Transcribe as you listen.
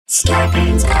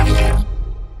Scarpins Avenue.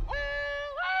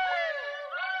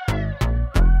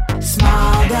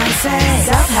 Small doses.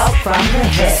 Self-help from the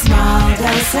hip. Small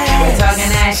doses. We're talking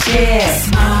that shit.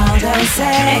 Small doses.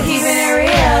 And keeping it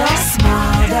real.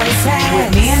 Small doses.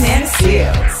 With me and Nana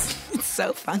Seals. It's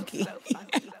so funky.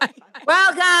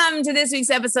 Welcome to this week's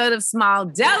episode of Small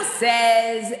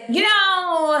Doses. You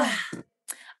know,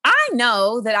 I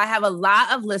know that I have a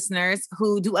lot of listeners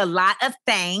who do a lot of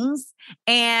things,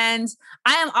 and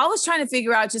I am always trying to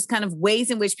figure out just kind of ways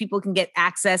in which people can get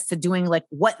access to doing like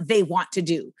what they want to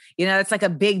do. You know, it's like a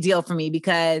big deal for me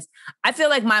because I feel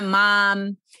like my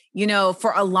mom, you know,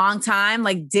 for a long time,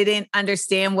 like didn't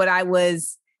understand what I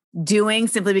was doing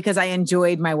simply because I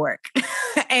enjoyed my work.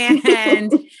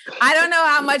 And I don't know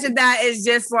how much of that is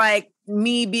just like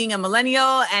me being a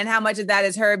millennial and how much of that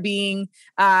is her being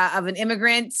of an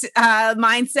immigrant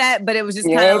mindset. But it was just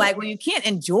kind of like, when you can't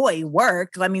enjoy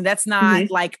work, I mean, that's not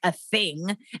like a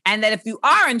thing. And that if you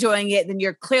are enjoying it, then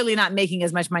you're clearly not making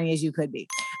as much money as you could be.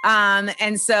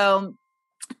 And so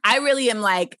I really am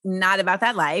like not about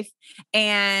that life.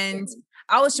 And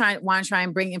I always want to try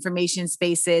and bring information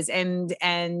spaces and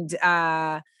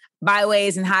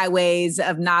byways and highways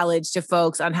of knowledge to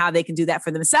folks on how they can do that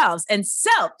for themselves. And so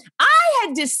I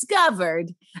had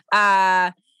discovered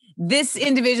this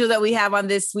individual that we have on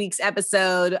this week's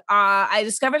episode. I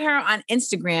discovered her on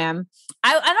Instagram.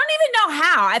 I don't even know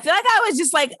how. I feel like I was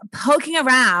just like poking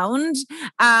around.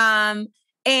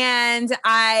 And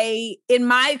in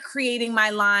my creating my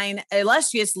line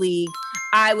illustriously,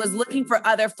 I was looking for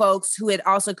other folks who had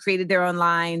also created their own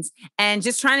lines and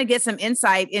just trying to get some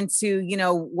insight into, you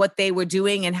know, what they were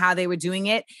doing and how they were doing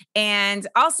it. And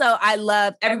also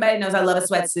everybody knows I love a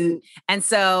sweatsuit. And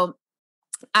so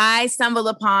I stumbled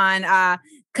upon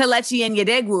Kelechi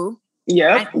Anyadiegwu.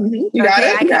 Yep. You got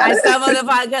it. I stumbled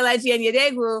upon Kelechi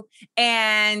Anyadiegwu,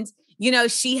 and, you know,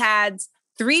 she had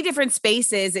 3 different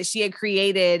spaces that she had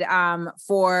created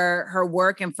for her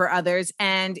work and for others.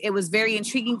 And it was very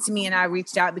intriguing to me. And I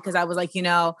reached out because I was like, you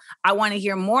know, I want to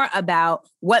hear more about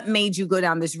what made you go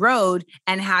down this road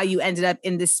and how you ended up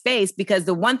in this space. Because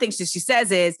the one thing that she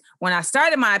says is, when I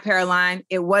started my apparel line,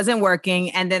 it wasn't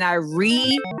working. And then I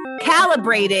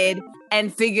recalibrated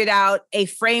and figured out a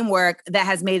framework that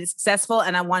has made it successful.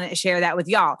 And I wanted to share that with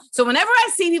y'all. So whenever I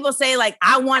see people say like,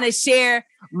 I want to share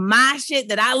my shit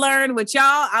that I learned with y'all,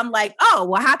 I'm like, oh,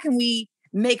 well, how can we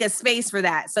make a space for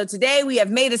that? So today we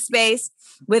have made a space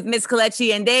with Miss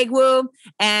Kelechi Anyadiegwu.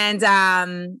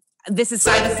 And this is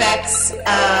Side Effects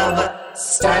of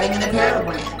Starting an Apparel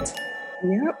Brand.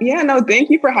 Yep. Yeah, no, thank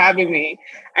you for having me.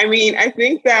 I mean, I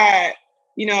think that,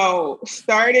 you know,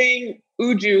 starting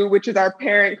Uju, which is our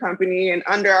parent company, and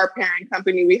under our parent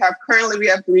company, we have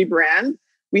 3 brands.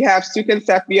 We have Suk and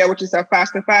Sepia, which is our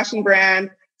fast fashion brand,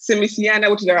 Simi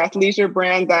Sienna, which is our athleisure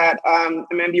brand that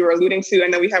Amanda you were alluding to,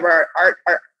 and then we have our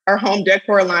home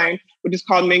decor line, which is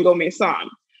called Mango Maison.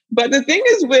 But the thing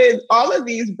is with all of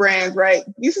these brands, right?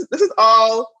 This is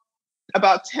all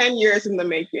about 10 years in the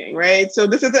making, right? So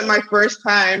this isn't my first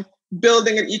time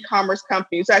building an e-commerce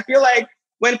company. So I feel like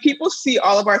when people see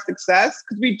all of our success,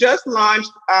 because we just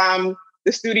launched the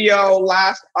studio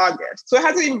last August. So it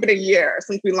hasn't even been a year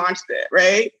since we launched it,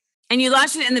 right? And you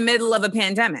launched it in the middle of a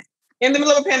pandemic. In the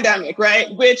middle of a pandemic,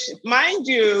 right? Which, mind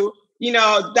you, you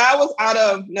know, that was out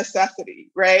of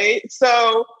necessity, right?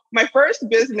 So my first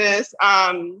business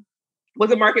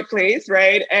was a marketplace,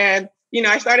 right? And, you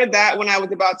know, I started that when I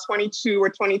was about 22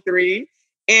 or 23.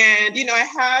 And, you know, I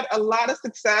had a lot of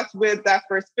success with that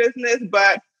first business,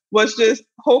 but was just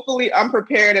hopefully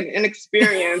unprepared and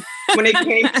inexperienced when it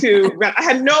came to, I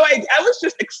had no idea. I was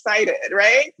just excited,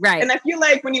 right? Right. And I feel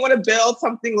like when you want to build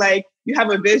something, like you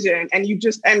have a vision and you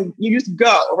just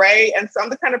go, right? And so I'm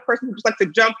the kind of person who just like to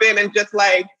jump in and just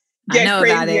like get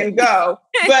crazy and go.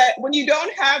 But when you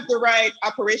don't have the right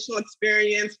operational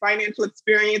experience, financial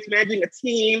experience, managing a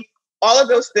team, all of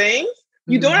those things,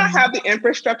 you do not have the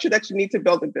infrastructure that you need to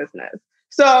build a business.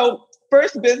 So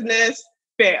first business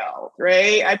failed,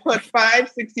 right? I put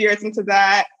 5-6 years into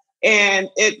that and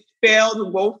it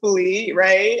failed woefully,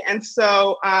 right? And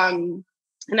so, and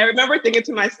I remember thinking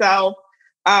to myself,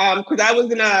 because I was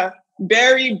in a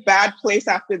very bad place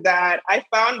after that, I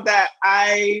found that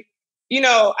I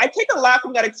take a lot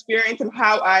from that experience and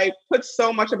how I put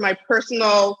so much of my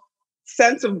personal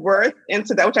sense of worth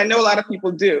into that, which I know a lot of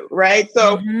people do, right?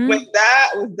 So when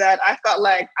that was dead, I felt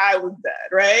like I was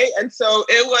dead, right? And so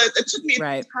it took me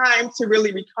time to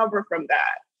really recover from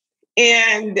that.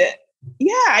 And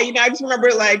yeah, you know, I just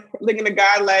remember like looking at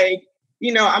God, like,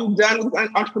 you know, I'm done with the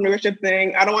entrepreneurship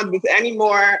thing. I don't want this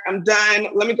anymore. I'm done.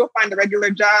 Let me go find a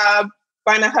regular job,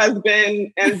 find a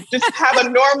husband, and just have a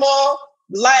normal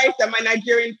life that my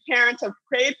Nigerian parents have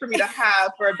prayed for me to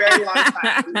have for a very long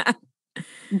time.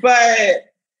 But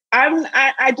I'm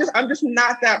just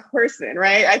not that person,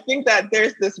 right? I think that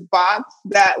there's this box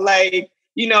that, like,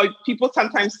 you know, people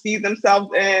sometimes see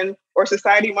themselves in, or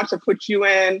society wants to put you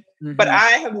in, but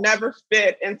I have never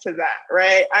fit into that,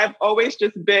 right? I've always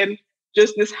just been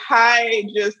just this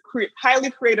highly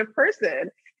creative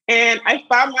person. And I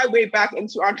found my way back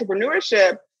into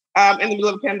entrepreneurship in the middle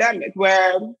of a pandemic,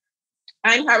 where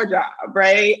I didn't have a job,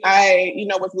 right? I, you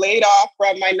know, was laid off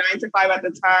from my 9 to 5 at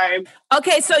the time.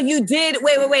 Okay, so you did,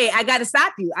 wait. I got to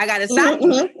stop you.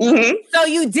 So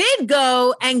you did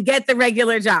go and get the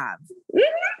regular job.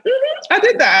 I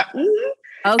did that.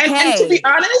 Okay.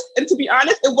 And to be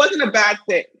honest, it wasn't a bad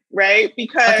thing, right?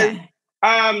 Because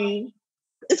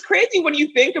it's crazy when you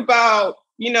think about,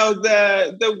 you know,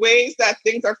 the ways that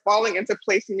things are falling into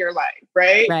place in your life,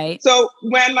 right? Right. So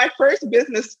when my first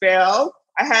business failed,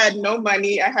 I had no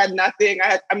money. I had nothing.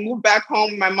 I moved back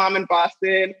home with my mom in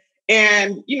Boston,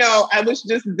 and, you know, I was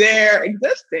just there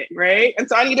existing, right? And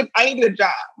so I needed a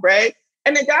job, right?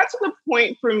 And it got to the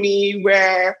point for me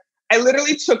where I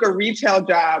literally took a retail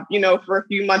job, you know, for a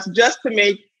few months just to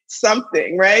make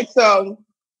something, right? So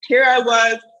here I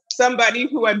was, somebody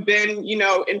who had been, you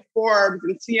know, in Forbes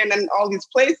and CNN and all these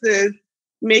places,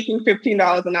 making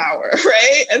 $15 an hour,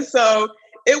 right? And so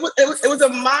it was a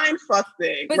mind fuck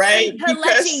thing, but right? See,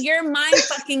 Kelechi, you're mind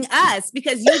fucking us,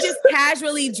 because you just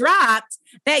casually dropped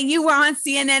that you were on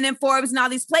CNN and Forbes and all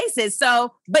these places.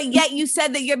 So, but yet you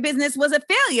said that your business was a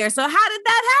failure. So how did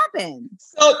that happen?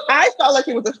 So I felt like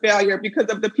it was a failure because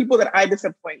of the people that I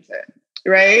disappointed,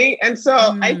 right? And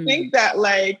so I think that,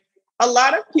 like, a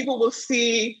lot of people will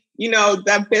see, you know,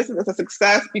 that business as a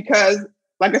success because,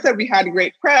 like I said, we had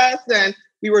great press and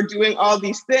we were doing all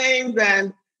these things.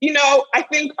 And, you know, I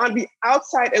think on the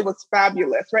outside, it was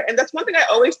fabulous, right? And that's one thing I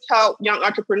always tell young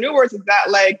entrepreneurs is that,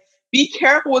 like, be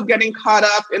careful with getting caught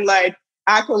up in, like,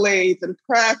 accolades and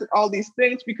press and all these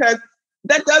things, because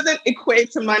that doesn't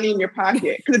equate to money in your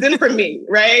pocket. Because it didn't for me,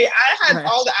 right? I had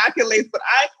all the accolades, but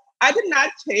I did not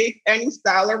take any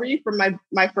salary from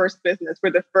my first business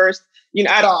for the first, you know,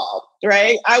 at all,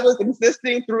 right? I was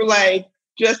existing through, like,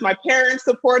 just my parents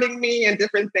supporting me and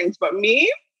different things, but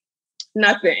me,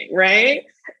 nothing, right?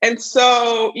 And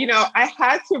so, you know, I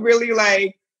had to really,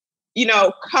 like, you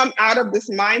know, come out of this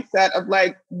mindset of,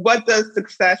 like, what does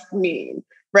success mean,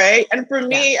 right? And for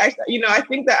me, I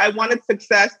think that I wanted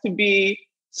success to be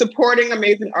supporting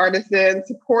amazing artisans,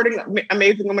 supporting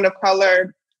amazing women of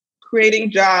color,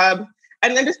 creating jobs,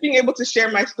 and then just being able to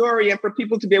share my story and for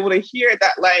people to be able to hear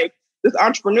that, like, this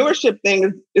entrepreneurship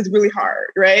thing is really hard,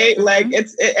 right? Like, and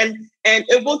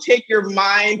it will take your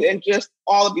mind in just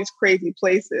all of these crazy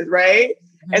places, right?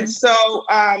 And so,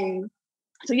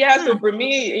 so for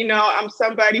me, you know, I'm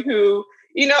somebody who,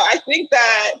 you know, I think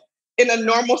that in a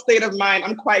normal state of mind,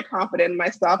 I'm quite confident in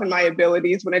myself and my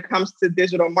abilities when it comes to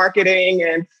digital marketing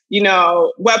and, you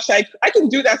know, websites. I can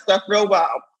do that stuff real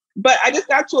well. But I just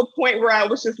got to a point where I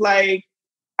was just like,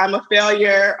 I'm a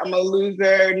failure. I'm a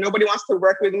loser. Nobody wants to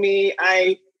work with me.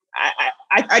 I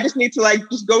just need to, like,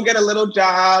 just go get a little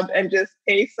job and just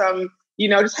pay some, you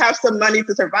know, just have some money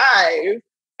to survive.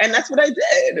 And that's what I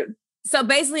did. So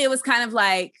basically it was kind of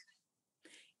like,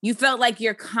 you felt like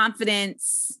your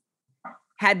confidence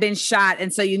had been shot.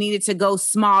 And so you needed to go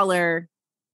smaller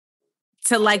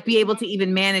to, like, be able to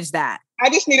even manage that. I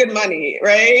just needed money,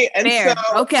 right? And Fair.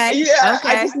 So,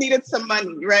 I just needed some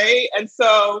money, right? And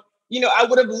so, you know, I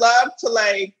would have loved to,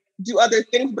 like, do other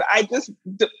things, but I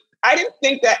didn't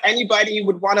think that anybody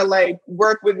would want to, like,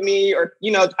 work with me, or,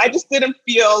 you know, I just didn't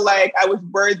feel like I was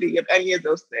worthy of any of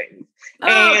those things. Oh,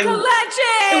 and Kelechi!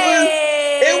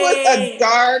 It was a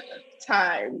dark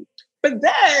time. But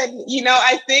then, you know,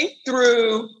 I think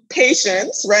through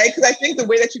patience, right? Because I think the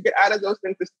way that you get out of those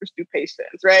things is through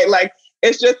patience, right? Like,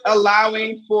 it's just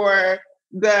allowing for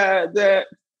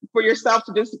for yourself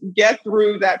to just get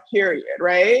through that period,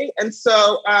 right? And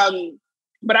so,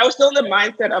 but I was still in the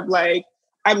mindset of, like,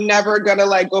 I'm never gonna,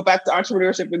 like, go back to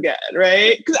entrepreneurship again,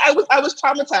 right? Because I was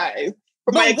traumatized.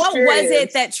 But what was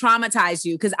it that traumatized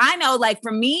you? Because I know, like,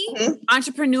 for me,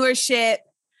 entrepreneurship,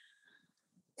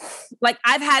 like,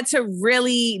 I've had to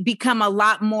really become a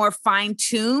lot more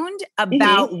fine-tuned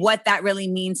about what that really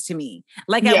means to me.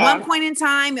 Like, at one point in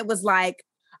time, it was like,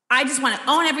 I just want to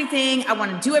own everything. I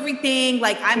want to do everything.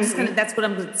 Like, I'm just that's what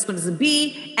I'm going to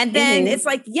be. And then it's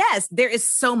like, yes, there is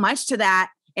so much to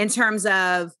that in terms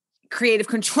of creative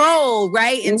control,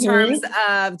 right? In terms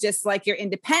of just, like, your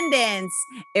independence,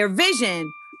 your vision.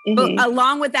 But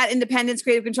along with that independence,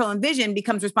 creative control, and vision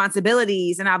becomes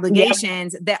responsibilities and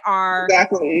obligations that are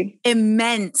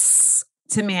immense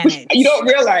to manage. You don't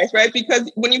realize, right?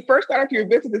 Because when you first start off your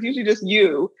business, it's usually just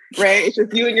you, right? It's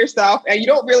just you and yourself, and you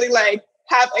don't really like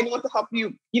have anyone to help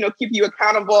you, keep you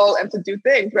accountable and to do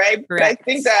things, right? Correct. But I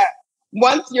think that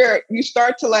once you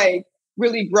start to like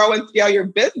really grow and scale your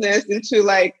business into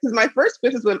like, because my first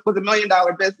business was $1 million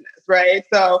business, right?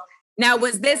 So now,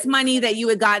 was this money that you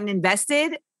had gotten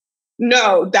invested?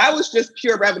 No, that was just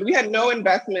pure revenue. We had no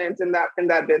investments in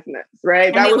that business, right?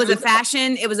 And that it was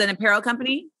it was an apparel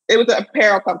company? It was an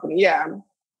apparel company, yeah.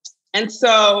 And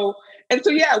so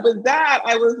yeah, with that,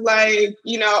 I was like,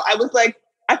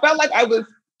 I felt like I was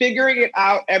figuring it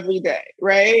out every day,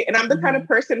 right? And I'm the kind of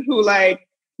person who like,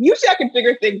 usually I can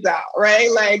figure things out,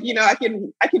 right? Like, I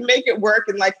can make it work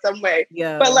in like some way.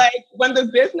 Yeah. But like when the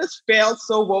business failed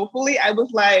so woefully, I was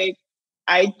like,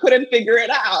 I couldn't figure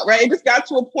it out, right? It just got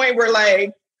to a point where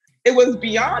like, it was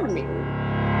beyond me.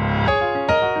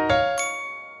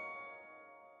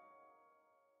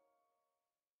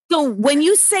 So when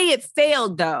you say it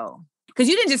failed though, because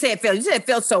you didn't just say it failed, you said it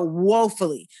failed so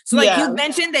woefully. So like you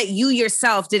mentioned that you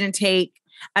yourself didn't take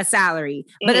a salary,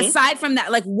 but aside from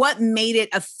that, like what made it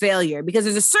a failure? Because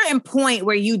there's a certain point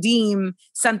where you deem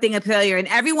something a failure and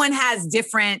everyone has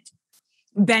different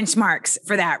benchmarks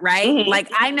for that, right? Like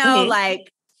I know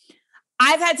like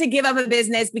I've had to give up a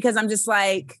business because I'm just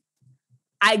like,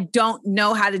 I don't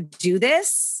know how to do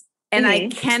this and I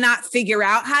cannot figure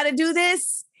out how to do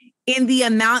this in the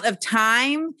amount of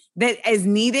time that is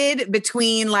needed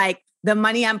between like the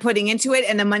money I'm putting into it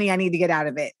and the money I need to get out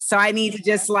of it. So I need to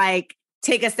just like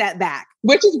take a step back.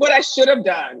 Which is what I should have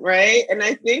done, right? And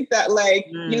I think that like,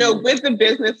 with the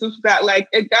business is that like,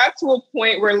 it got to a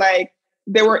point where like,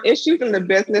 there were issues in the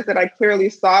business that I clearly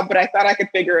saw, but I thought I could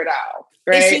figure it out.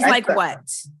 Right? Issues like what?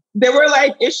 There were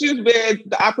like issues with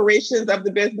the operations of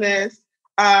the business,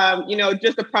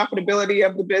 just the profitability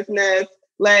of the business,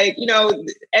 like,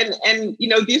 and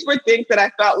these were things that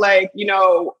I felt like,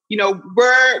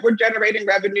 we're generating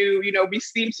revenue, we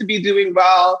seem to be doing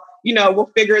well,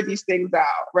 we'll figure these things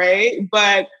out, right?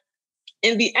 But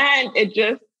in the end, it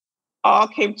just all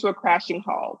came to a crashing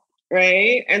halt.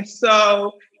 Right. And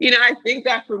so, I think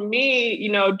that for me,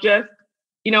 just,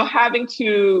 having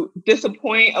to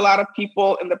disappoint a lot of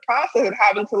people in the process and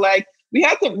having to like, we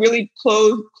had to really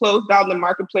close down the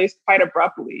marketplace quite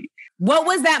abruptly. What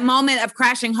was that moment of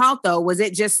crashing halt though? Was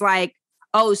it just like,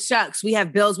 oh, shucks, we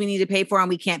have bills we need to pay for and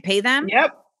we can't pay them?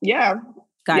 Yep. Yeah.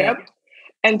 Got it.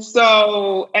 And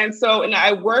so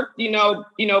I worked,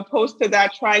 post to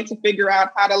that, trying to figure out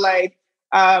how to like,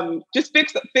 just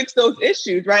fix those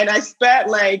issues, right? I spent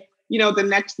like, the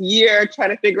next year trying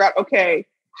to figure out, okay,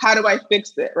 how do I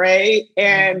fix it, right?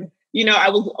 And, I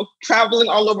was traveling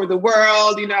all over the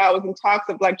world, I was in talks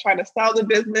of like trying to sell the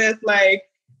business. Like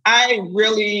I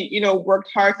really, worked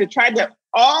hard to try to,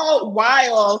 all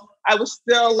while I was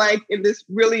still like in this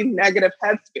really negative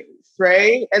headspace,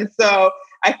 right? And so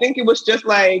I think it was just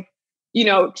like,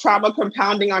 trauma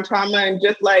compounding on trauma and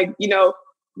just like,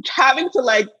 having to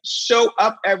like show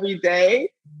up every day,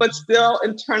 but still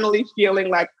internally feeling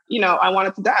like, I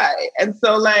wanted to die. And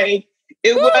so like,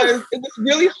 it was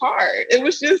really hard. It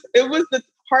was the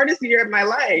hardest year of my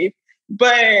life,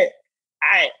 but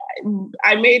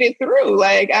I made it through.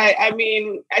 Like, I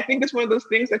mean, I think it's one of those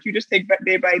things that you just take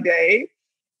day by day.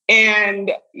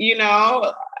 And,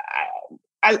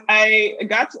 I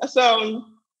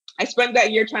spent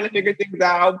that year trying to figure things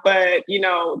out, but,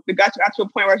 it got to a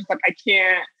point where I was just like, I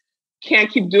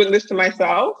can't keep doing this to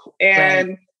myself.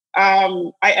 And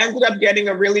I ended up getting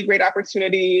a really great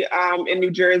opportunity in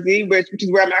New Jersey, which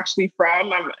is where I'm actually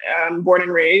from. I'm born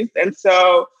and raised. And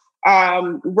so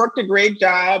worked a great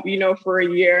job, for a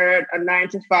year, a 9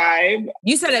 to 5.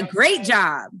 You said a great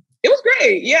job. It was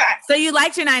great. Yeah. So you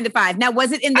liked your 9 to 5. Now,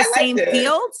 was it in the same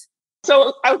field?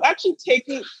 So I was actually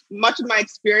taking much of my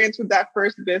experience with that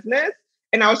first business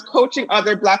and I was coaching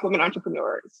other Black women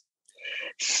entrepreneurs.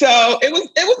 So it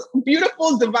was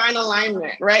beautiful, divine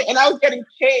alignment, right? And I was getting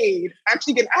paid, I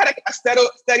had a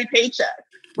steady paycheck,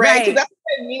 right? So that's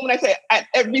what I mean when I say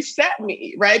it reset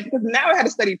me, right? Because now I had a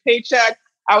steady paycheck.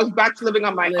 I was back to living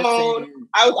on my own.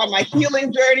 I was on my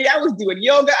healing journey. I was doing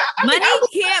yoga. Money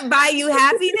can't buy you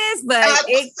happiness, but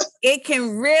it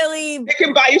can really... It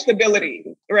can buy you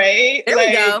stability, right? There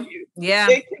we go. Yeah.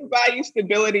 It can buy you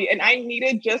stability. And I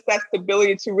needed just that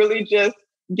stability to really just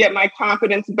get my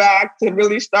confidence back, to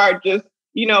really start just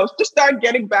start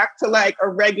getting back to like a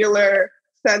regular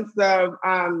sense of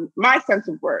my sense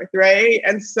of worth, right?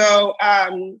 And so I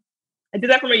did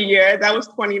that for a year. That was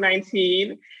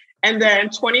 2019. And then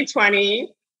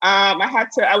 2020, I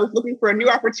was looking for a new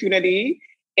opportunity.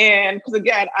 And because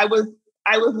again, I was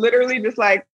literally just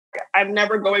like, I'm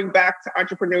never going back to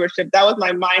entrepreneurship. That was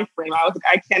my mind frame. I was like,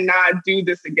 I cannot do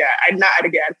this again. I'm not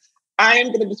again. I am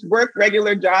going to just work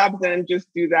regular jobs and just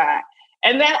do that.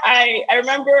 And then I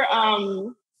remember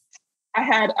I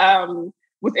had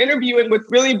was interviewing with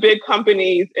really big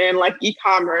companies in like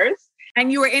e-commerce.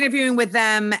 And you were interviewing with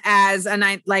them as in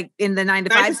the 9 to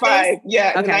 5 space?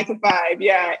 Yeah, okay. 9 to 5,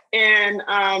 yeah. And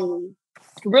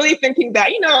really thinking that,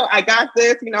 I got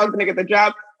this, I was going to get the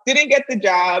job. Didn't get the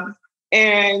job.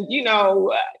 And,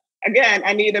 again,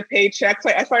 I needed a paycheck.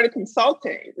 So I started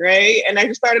consulting, right? And I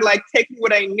just started like taking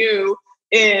what I knew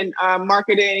in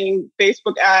marketing,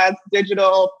 Facebook ads,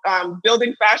 digital,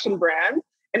 building fashion brands.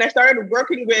 And I started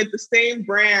working with the same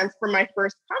brands for my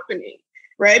first company,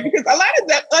 right? Because a lot of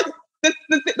that, like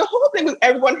the whole thing was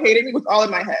everyone hating me was all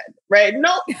in my head, right?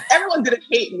 No, everyone didn't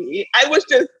hate me. I was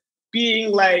just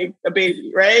being like a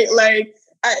baby, right? Like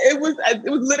it was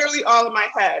literally all in my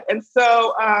head. And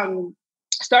so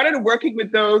started working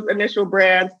with those initial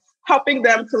brands, helping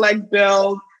them to like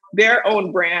build their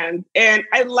own brand. And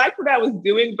I liked what I was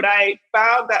doing, but I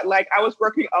found that like I was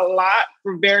working a lot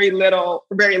for very little,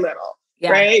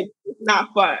 right? It's not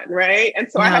fun, right?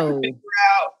 And so I had to figure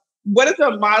out what is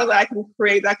a model that I can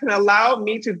create that can allow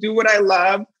me to do what I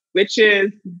love, which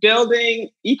is building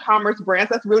e-commerce brands.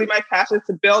 That's really my passion, is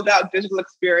to build out digital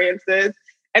experiences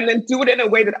and then do it in a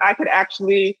way that I could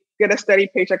actually get a steady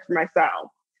paycheck for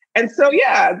myself. And so,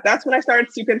 yeah, that's when I started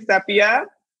Souq and Sepia.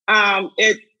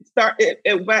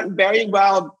 It went very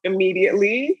well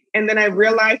immediately. And then I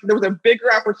realized there was a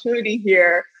bigger opportunity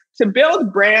here to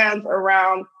build brands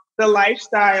around the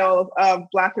lifestyles of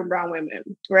Black and brown women,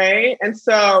 right? And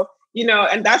so,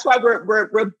 and that's why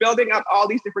we're building up all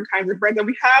these different kinds of brands. And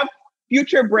we have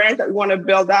future brands that we want to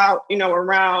build out,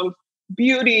 around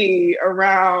beauty,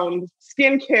 around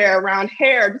skincare, around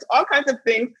hair, just all kinds of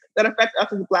things that affect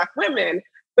us as Black women.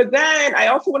 But then I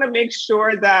also want to make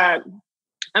sure that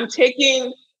I'm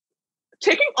taking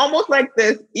almost like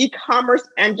this e-commerce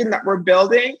engine that we're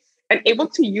building and able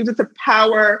to use it to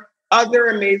power other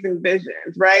amazing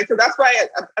visions, right? So that's why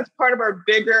as part of our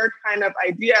bigger kind of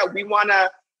idea, we want to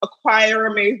acquire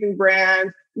amazing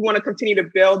brands. We want to continue to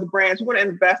build brands. We want to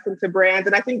invest into brands.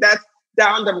 And I think that's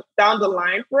down the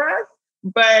line for us.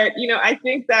 But, I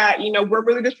think that, we're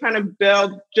really just trying to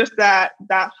build just that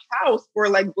house for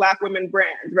like Black women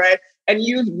brands, right? And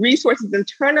use resources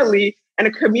internally and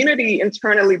a community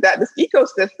internally, that this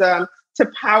ecosystem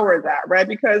to power that, right?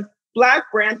 Because Black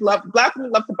women love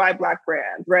to buy Black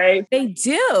brands, right? They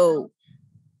do.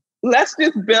 Let's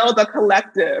just build a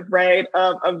collective, right,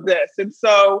 of this. And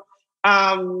so,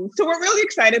 so we're really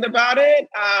excited about it.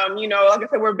 Like I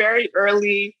said, we're very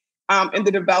early in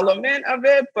the development of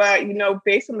it, but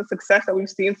based on the success that we've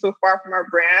seen so far from our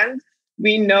brand,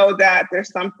 we know that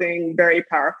there's something very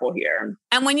powerful here.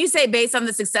 And when you say based on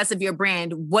the success of your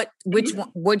brand,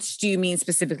 which do you mean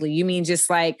specifically? You mean just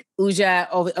like Uja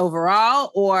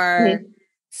overall, or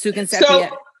Souq and Sepia?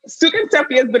 So Souq and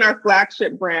Sepia has been our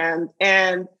flagship brand,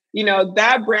 and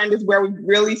that brand is where we've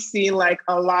really seen like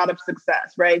a lot of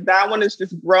success, right? That one has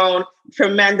just grown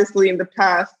tremendously in the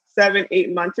past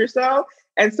 7-8 months or so.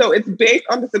 And so it's based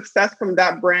on the success from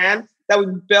that brand that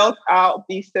we've built out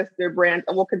these sister brands,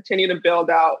 and we'll continue to build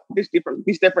out these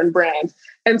different brands.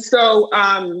 And so,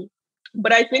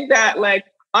 but I think that like,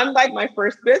 unlike my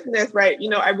first business, right,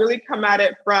 I really come at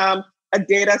it from a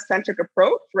data-centric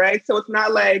approach, right? So it's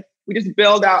not like we just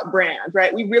build out brands,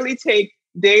 right? We really take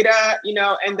data,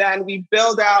 and then we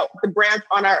build out the brands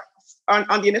on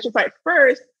the initial site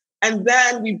first, and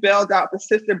then we build out the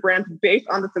sister brands based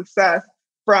on the success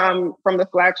from the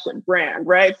flagship brand,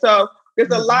 right? So there's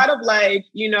a lot of like,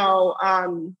 we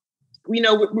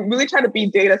really try to be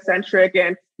data centric,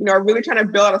 and are really trying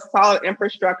to build a solid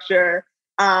infrastructure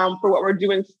for what we're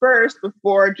doing first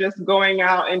before just going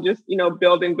out and just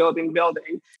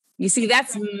building. You see,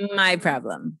 that's my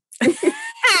problem.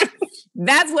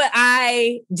 That's what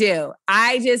I do.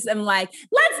 I just am like,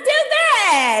 let's do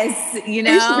this,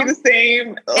 It should be the same.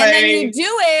 And then you do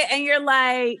it, and you're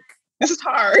like, this is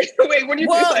hard. Wait, what do you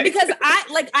do? Well, because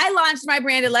I launched my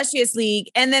brand Illustrious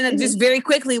League, and then it just very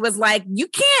quickly was like, you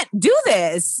can't do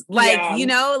this.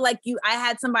 I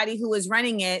had somebody who was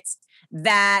running it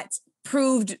that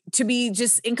proved to be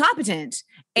just incompetent.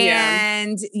 Yeah.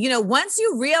 And, once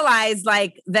you realize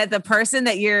like that the person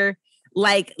that you're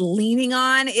like leaning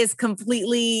on is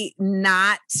completely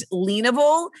not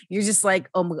leanable, you're just like,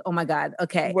 oh my God.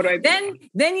 Okay. What do I do?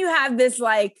 Then you have this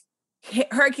like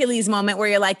Hercules moment where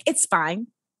you're like, it's fine.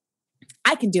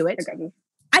 I can do it.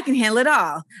 I can handle it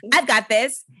all. I've got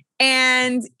this.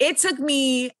 And it took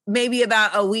me maybe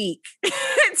about a week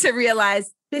to realize,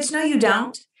 bitch, no, you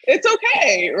don't. It's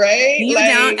okay, right? You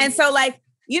don't. And so like,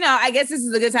 I guess this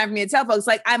is a good time for me to tell folks,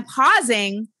 like, I'm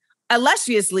pausing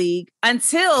Illustrious League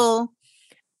until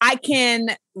I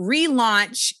can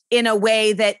relaunch in a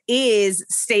way that is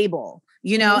stable,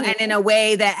 and in a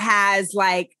way that has,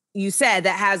 like you said,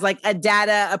 that has like a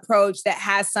data approach, that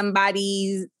has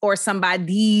somebody or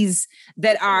somebodies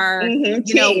that are,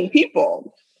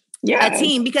 people. Yeah. A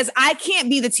team, because I can't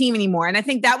be the team anymore. And I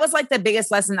think that was like the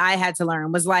biggest lesson I had to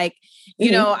learn was like,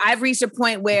 I've reached a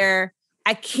point where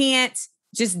I can't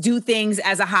just do things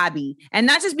as a hobby. And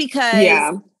not just because,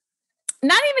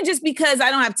 not even just because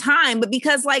I don't have time, but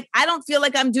because like, I don't feel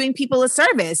like I'm doing people a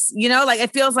service, like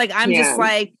it feels like I'm just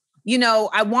like,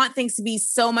 I want things to be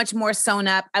so much more sewn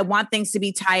up. I want things to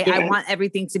be tight. I want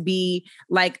everything to be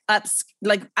like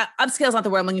upscale is not the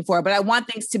word I'm looking for, but I want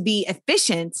things to be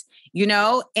efficient,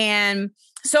 and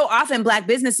so often Black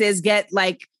businesses get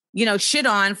like, shit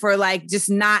on for like just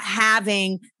not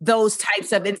having those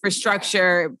types of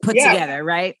infrastructure put together.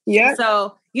 Right. Yeah.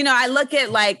 So, I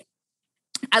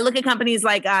look at companies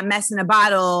like Mess in a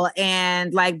Bottle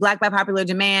and like Black by Popular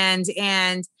Demand.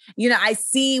 And, I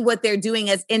see what they're doing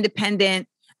as independent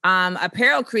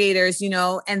apparel creators,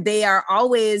 and they are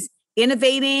always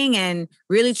innovating and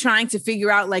really trying to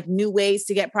figure out like new ways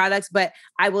to get products. But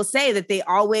I will say that they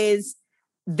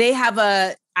have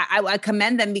I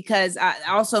commend them because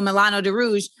also Milano de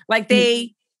Rouge, like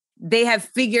they have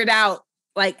figured out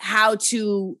like how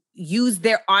to use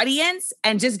their audience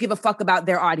and just give a fuck about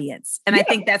their audience. And I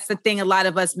think that's the thing a lot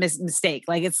of us mistake.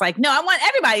 Like, it's like, no, I want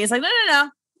everybody. It's like, no.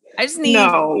 I just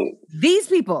need these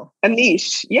people. A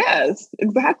niche. Yes,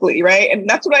 exactly. Right. And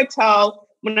that's what I tell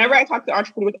whenever I talk to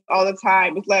entrepreneurs all the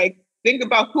time. It's like, think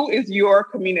about who is your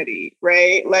community,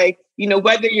 right? Like,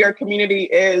 whether your community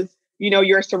is,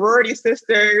 your sorority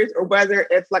sisters, or whether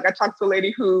it's like, I talked to a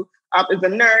lady who is a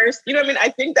nurse, what I mean? I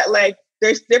think that like,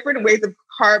 there's different ways of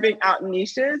carving out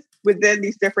niches within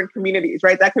these different communities,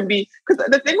 right? That can be, because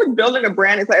the thing with building a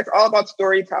brand is that it's all about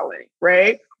storytelling,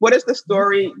 right? What is the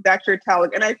story that you're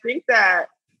telling? And I think that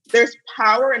there's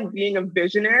power in being a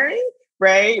visionary,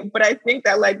 right? But I think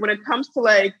that like, when it comes to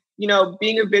like,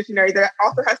 being a visionary, there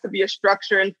also has to be a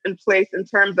structure in place in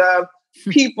terms of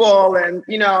people and,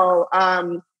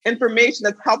 information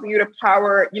that's helping you to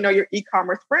power, your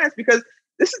e-commerce brands, because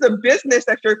this is a business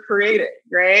that you're creating,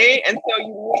 right? And so you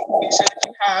need to make sure that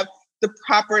you have the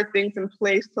proper things in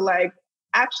place to like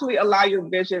actually allow your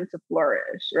vision to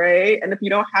flourish, right? And if you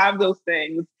don't have those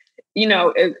things,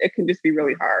 it can just be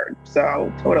really hard.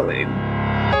 So totally.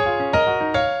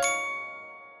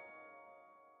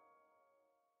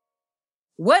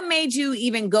 What made you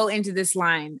even go into this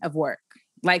line of work?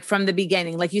 Like from the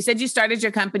beginning, like you said, you started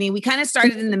your company. We kind of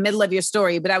started in the middle of your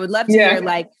story, but I would love to hear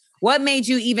like, what made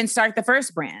you even start the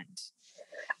first brand?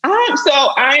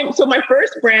 So my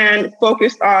first brand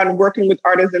focused on working with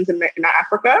artisans in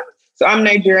Africa. So I'm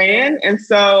Nigerian. And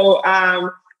so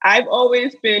I've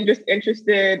always been just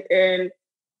interested in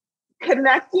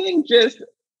connecting just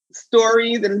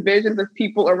stories and visions of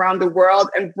people around the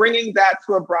world and bringing that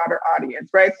to a broader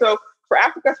audience, right? So for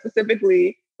Africa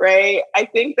specifically, right, I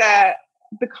think that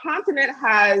the continent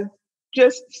has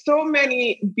just so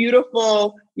many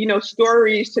beautiful,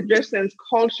 stories, traditions,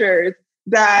 cultures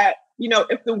that,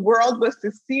 if the world was to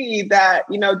see that,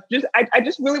 I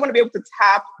just really want to be able to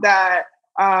tap that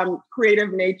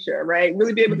creative nature, right?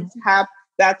 Really be able to tap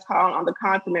that talent on the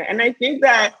continent. And I think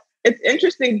that it's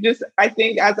interesting, I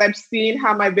think as I've seen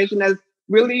how my vision has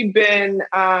really been,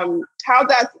 how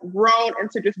that's grown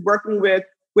into just working with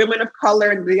women of color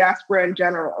and the diaspora in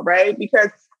general, right? Because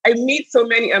I meet so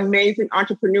many amazing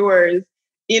entrepreneurs,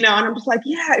 and I'm just like,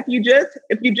 yeah, if you just,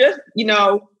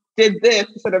 did this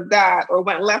instead of that, or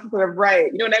went left instead of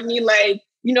right, you know what I mean? Like,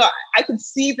 I could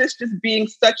see this just being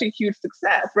such a huge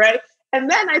success, right? And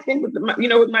then I think with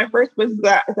my first business,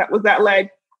 that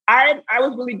like, I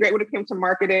was really great when it came to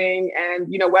marketing and,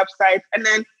 websites. And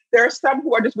then there are some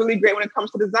who are just really great when it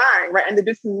comes to design, right? And they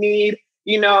just need,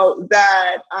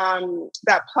 that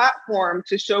platform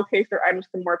to showcase their items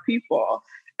to more people.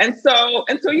 And so,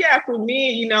 yeah, for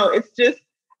me, it's just,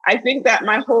 I think that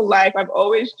my whole life, I've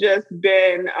always just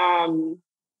been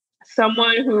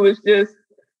someone who is just,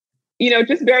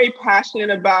 just very passionate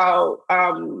about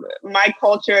my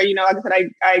culture. Like I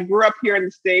said, I grew up here in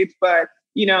the States, but,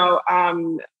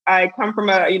 I come from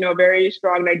a, very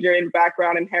strong Nigerian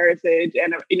background and heritage,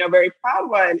 and a very proud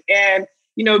one. And,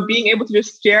 being able to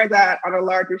just share that on a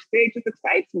larger stage just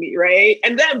excites me, right?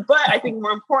 And then, but I think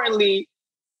more importantly,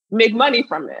 make money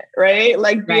from it, right?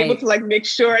 Like be able to like make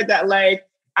sure that like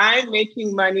I'm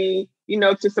making money,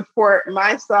 to support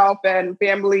myself and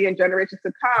family and generations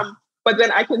to come but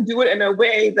then I can do it in a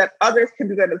way that others can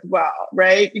do that as well,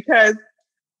 right? Because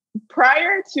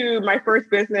prior to my first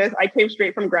business, I came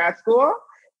straight from grad school,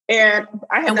 and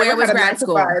I had never had a 9 to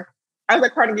 5. I was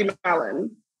at Carnegie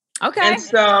Mellon. Okay. And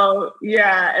so,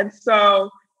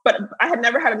 but I had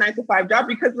never had a 9 to 5 job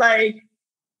because like,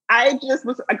 I just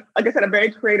was, like I said, a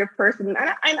very creative person. And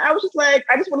I was just like,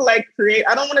 I just want to like create.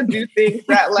 I don't want to do things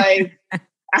that like, I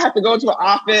have to go to an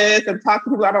office and talk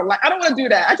to people I don't like. I don't want to do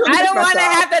that. I don't want to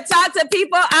have to talk to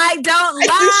people I don't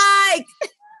like.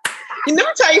 Let me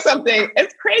tell you something.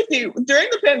 It's crazy. During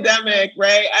the pandemic,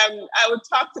 right? I would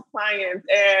talk to clients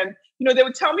and, they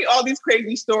would tell me all these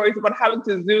crazy stories about having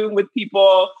to Zoom with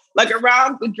people like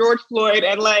around the George Floyd,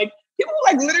 and like people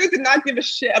like literally did not give a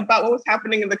shit about what was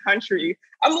happening in the country.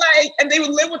 I'm like, and they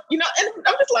would live with, and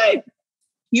I'm just like,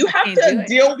 you have to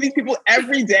deal with these people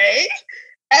every day.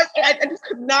 I just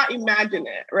could not imagine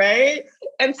it, right?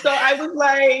 And so I was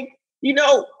like,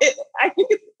 I feel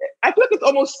like it's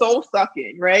almost soul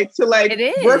sucking, right? To like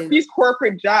work these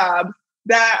corporate jobs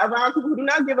that around people who do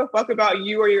not give a fuck about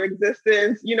you or your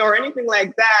existence, or anything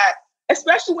like that,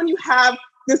 especially when you have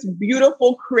this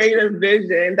beautiful creative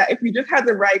vision that if you just had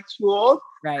the right tools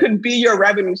could be your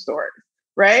revenue source,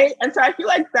 right? And so I feel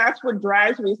like that's what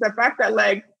drives me. It's the fact that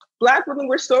like Black women,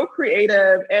 we're so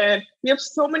creative and we have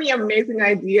so many amazing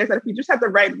ideas that if we just had the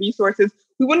right resources,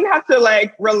 we wouldn't have to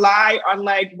like rely on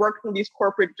like working these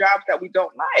corporate jobs that we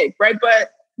don't like, right? But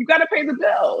you got to pay the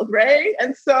bills, right?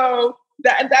 And so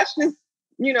that's just,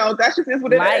 that's just is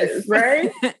what it is,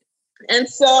 right? And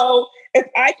so if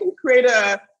I can create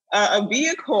a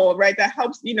vehicle, right, that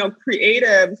helps,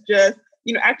 creatives just,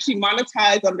 actually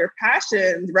monetize on their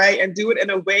passions, right, and do it in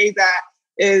a way that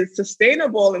is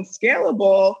sustainable and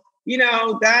scalable,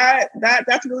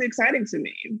 that's really exciting to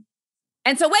me.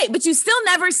 And so wait, but you still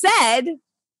never said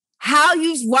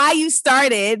why you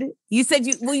started. You said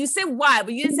you said why,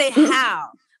 but you didn't say how.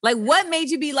 Like, what made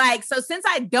you be like, so since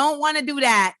I don't want to do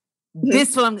that,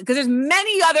 this one, because there's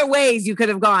many other ways you could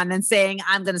have gone than saying,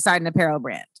 I'm going to start an apparel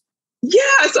brand.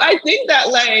 Yeah. So I think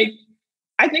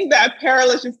that apparel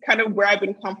is just kind of where I've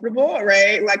been comfortable,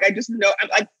 right? Like, I just know,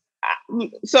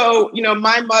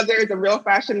 my mother is a real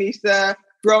fashionista.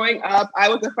 Growing up, I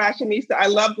was a fashionista. I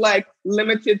loved like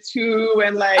Limited Too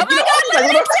and like,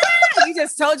 you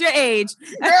just told your age.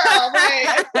 Girl, right?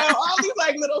 And so all these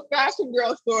like little fashion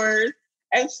girl stores.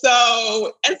 And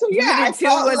so yeah. Limited Too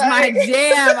was my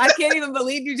jam. I can't even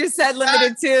believe you just said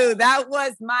Limited Too. That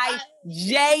was my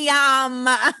jam.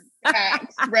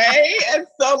 Right? And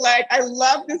so like, I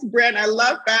love this brand. I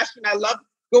love fashion. I love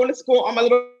going to school on my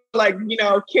little like,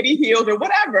 kitty heels or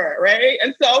whatever, right?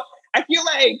 And so I feel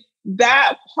like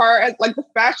that part, like the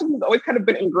fashion has always kind of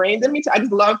been ingrained in me. So I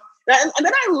just love that. And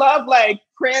then I love like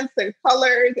prints and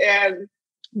colors and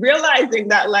realizing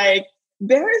that like,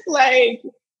 there's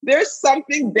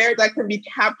something there that can be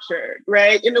captured,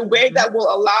 right? In a way that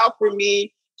will allow for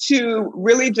me to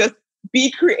really just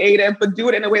be creative, but do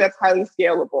it in a way that's highly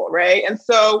scalable, right? And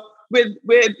so with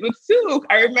Souk,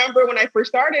 I remember when I first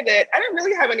started it, I didn't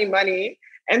really have any money.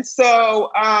 And so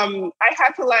I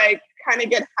had to like kind of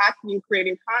get hacky in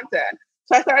creating content.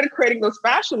 So I started creating those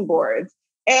fashion boards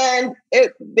and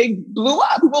they blew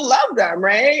up. People love them,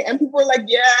 right? And people were like,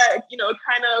 yeah, it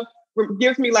kind of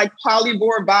gives me like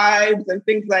polyvore vibes and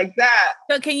things like that.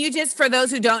 So can you just, for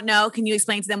those who don't know, can you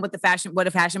explain to them what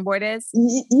a fashion board is?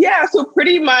 Yeah, so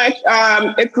pretty much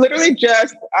it's literally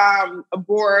just a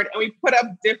board and we put up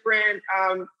different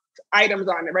items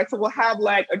on it, right? So we'll have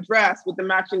like a dress with the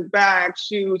matching bag,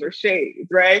 shoes, or shades,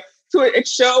 right? So it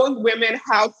shows women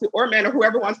how to, or men or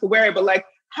whoever wants to wear it, but like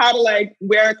how to like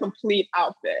wear a complete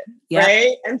outfit,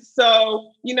 right? And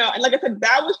so, and like I said,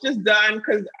 that was just done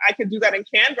because I could do that in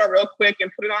Canva real quick and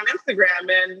put it on Instagram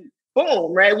and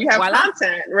boom, right? We have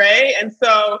content, right? And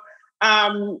so, so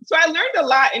I learned a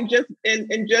lot in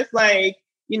just like,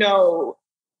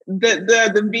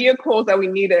 the vehicles that we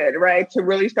needed, right? To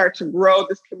really start to grow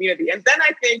this community. And then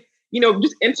I think,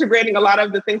 just integrating a lot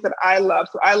of the things that I love.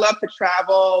 So I love to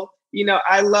travel.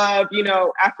 I love,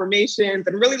 affirmations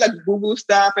and really like woo-woo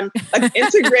stuff and like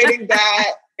integrating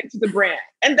that into the brand.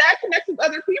 And that connects with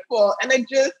other people. And it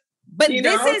just, but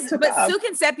Souk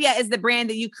and Sepia is the brand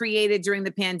that you created during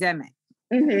the pandemic.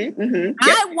 Mm-hmm, mm-hmm. Yep.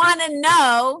 I want to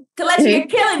know, Kelechi, you're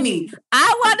killing me.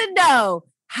 I want to know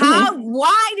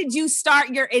why did you start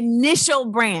your initial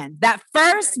brand? That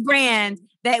first brand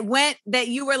that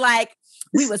you were like,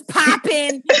 we was popping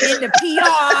in the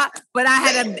PR, but I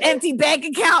had an empty bank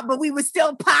account, but we were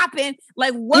still popping.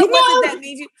 Like, what was it that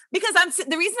made you? Because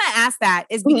the reason I ask that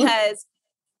is because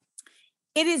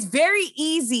it is very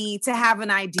easy to have an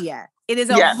idea. It is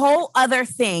a whole other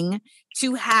thing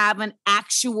to have an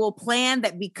actual plan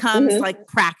that becomes like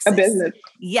praxis. A business.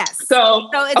 Yes. So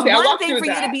it's one thing for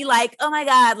you to be like, oh my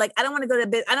God, like I don't want to go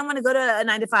to a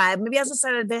 9-to-5. Maybe I should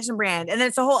start a fashion brand. And then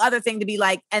it's a whole other thing to be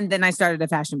like, and then I started a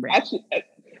fashion brand. Actually,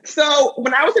 so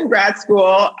when I was in grad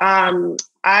school,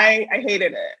 I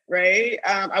hated it, right?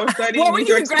 I was studying what were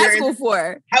you in grad school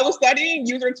for? I was studying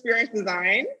user experience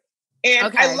design.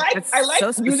 And I like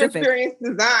user experience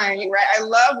design, right? I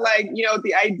love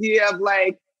the idea of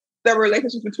like the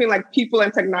relationships between like people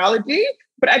and technology,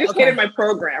 but I just hated my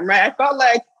program, right? I felt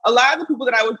like a lot of the people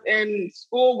that I was in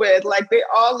school with, like they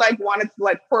all like wanted to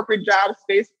like corporate jobs,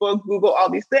 Facebook, Google,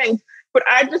 all these things, but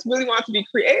I just really wanted to be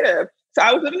creative. So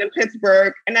I was living in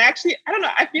Pittsburgh, and I don't know,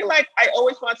 I feel like I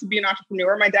always wanted to be an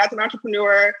entrepreneur. My dad's an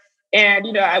entrepreneur, and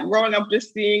growing up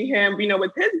just seeing him,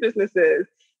 with his businesses.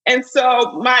 And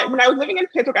so when I was living in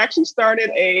Pittsburgh, I actually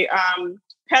started a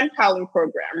pen paling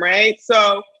program, right?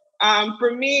 So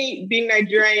for me, being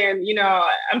Nigerian,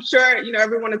 I'm sure,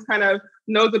 everyone is kind of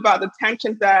knows about the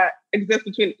tensions that exist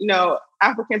between,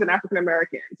 Africans and African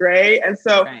Americans, right? And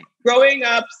so growing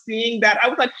up, seeing that, I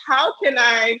was like, how can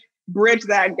I bridge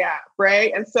that gap,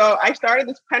 right? And so I started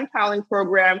this pen paling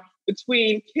program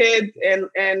between kids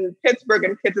in Pittsburgh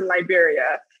and kids in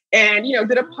Liberia. And,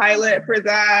 did a pilot for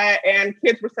that, and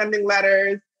kids were sending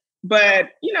letters, but,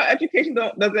 education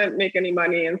doesn't make any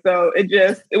money. And so it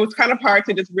was kind of hard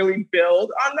to just really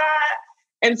build on that.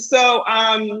 And so,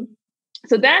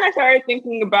 so then I started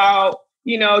thinking about,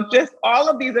 just all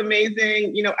of these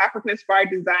amazing, African-inspired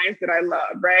designs that I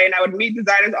love, right? And I would meet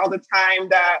designers all the time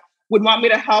that would want me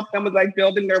to help them with like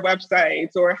building their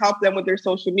websites or help them with their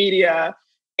social media.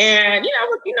 And,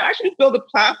 I should just build a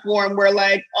platform where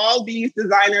like all these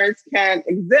designers can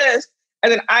exist.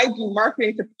 And then I do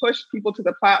marketing to push people to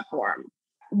the platform.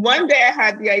 One day I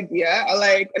had the idea,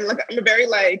 I'm a very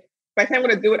like, if I say I'm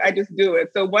going to do it, I just do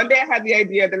it. So one day I had the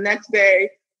idea. The next day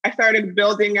I started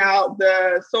building out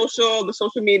the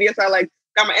social media. So I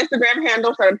got my Instagram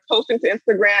handle, started posting to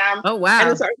Instagram. Oh, wow.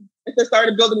 And then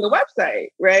started building the website,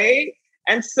 right?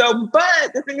 And so,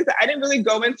 but the thing is that I didn't really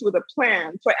go into with a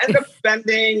plan. So I ended up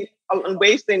spending and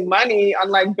wasting money on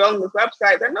like building this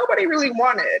website that nobody really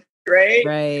wanted, right?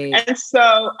 Right. And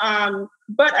so,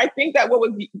 but I think that what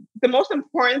was the most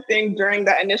important thing during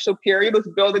that initial period was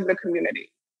building the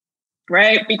community,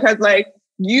 right? Because like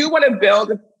you want to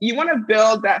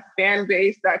build that fan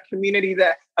base, that community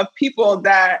of people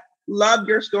that love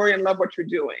your story and love what you're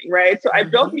doing, right? So I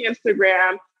built the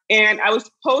Instagram, and I was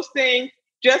posting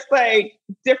just like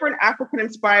different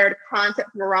African-inspired content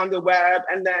from around the web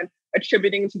and then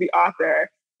attributing to the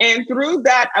author. And through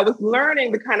that, I was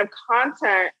learning the kind of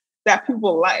content that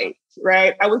people liked,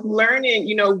 right? I was learning,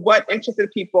 what interested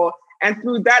people. And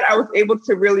through that, I was able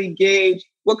to really gauge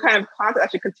what kind of content I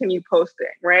should continue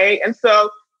posting, right? And so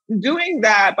doing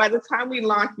that, by the time we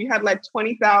launched, we had like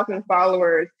 20,000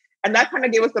 followers. And that kind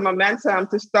of gave us the momentum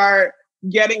to start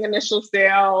getting initial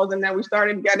sales. And then we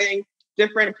started getting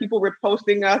different people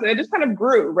reposting us, and it just kind of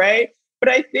grew, right? But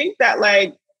I think that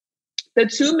like the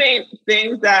two main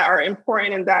things that are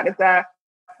important in that is that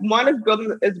one is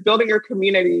building your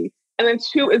community, and then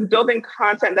two is building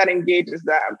content that engages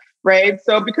them, right?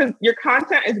 So because your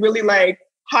content is really like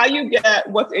how you get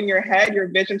what's in your head, your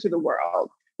vision to the world,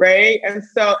 right? And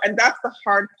that's the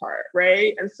hard part,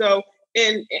 right? And so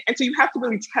you have to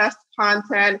really test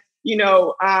content,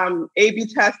 A/B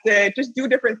test it, just do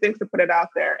different things to put it out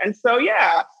there. And so,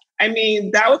 yeah, I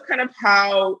mean, that was kind of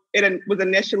how it was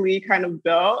initially kind of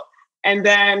built. And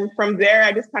then from there,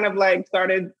 I just kind of like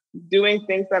started doing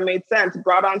things that made sense,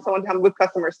 brought on someone to help with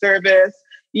customer service.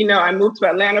 I moved to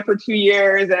Atlanta for 2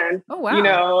 years, and,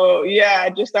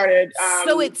 I just started.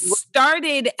 So it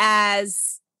started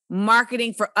as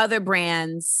marketing for other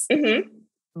brands,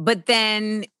 but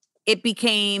then it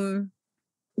became...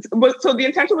 So the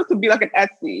intention was to be like an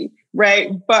Etsy,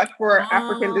 right? But for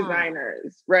African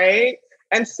designers, right?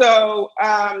 And so,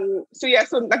 so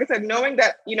like I said, knowing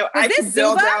that, I could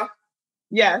build out.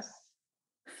 Yes.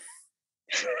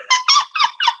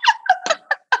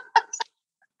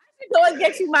 Go and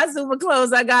get you my Zuva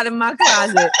clothes I got in my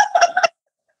closet.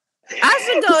 I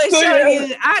should go and show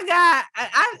you.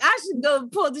 I should go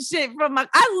pull the shit from I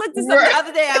looked at something the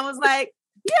other day. I was like,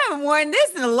 you haven't worn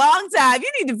this in a long time.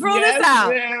 You need to pull this out.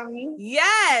 Ma'am.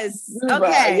 Yes. Zuva,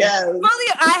 okay. Yes.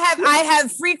 I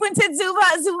have frequented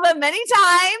Zuva many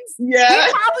times. Yeah. We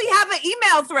probably have an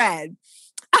email thread.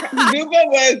 Zuva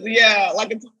was,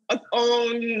 like its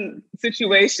own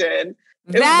situation.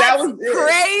 That was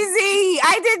crazy.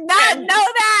 I did not know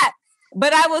that.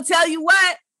 But I will tell you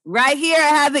what, right here, I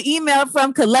have an email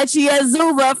from Kelechi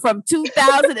Zuva from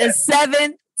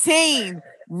 2017.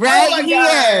 Right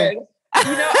here. God.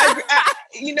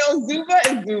 Zuva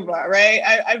is Zuva, right?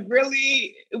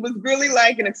 It was really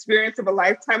like an experience of a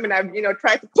lifetime, and I've,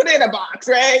 tried to put it in a box,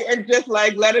 right? And just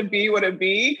like let it be what it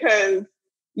be, because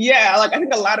I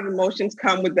think a lot of emotions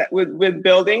come with that, with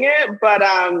building it, but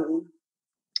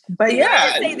let me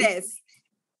just say this,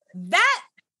 that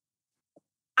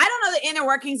I don't know the inner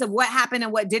workings of what happened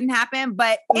and what didn't happen,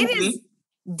 but it is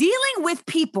dealing with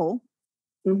people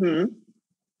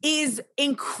is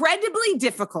incredibly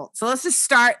difficult. So let's just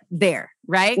start there,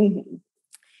 right?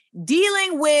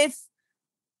 Dealing with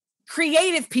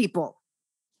creative people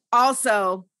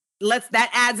also, that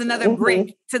adds another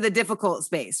brick to the difficult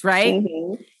space, right?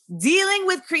 Dealing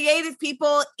with creative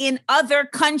people in other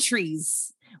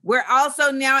countries, we're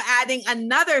also now adding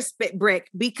another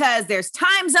brick because there's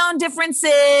time zone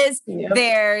differences,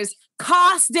 there's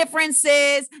cost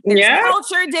differences, there's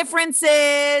culture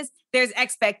differences, there's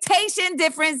expectation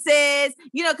differences,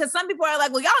 because some people are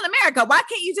like, well, y'all in America, why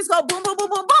can't you just go boom, boom, boom,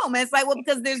 boom, boom? And it's like, well,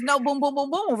 because there's no boom, boom, boom,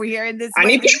 boom over here in this. I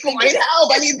need people, I need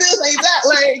help, I need this, I need that.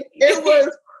 Like, it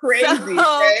was crazy. So,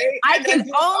 right? I can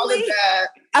only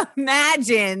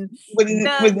imagine with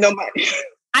no money.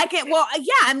 I can,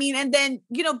 and then,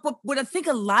 but what I think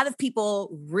a lot of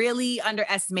people really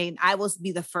underestimate, and I will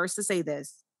be the first to say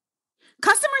this,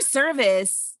 customer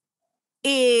service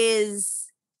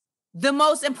is the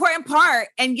most important part,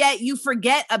 and yet you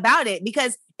forget about it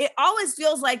because it always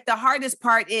feels like the hardest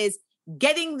part is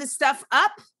getting the stuff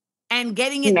up and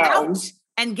getting it out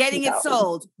and getting it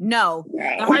sold. No,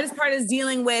 the hardest part is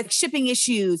dealing with shipping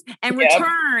issues and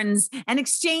returns and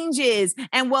exchanges.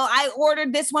 And I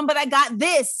ordered this one, but I got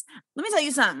this. Let me tell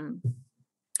you something.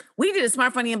 We did a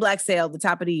Smart Funny and Black sale at the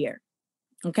top of the year.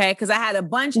 Okay. Cause I had a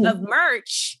bunch of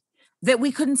merch that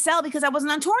we couldn't sell because I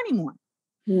wasn't on tour anymore.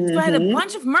 So I had a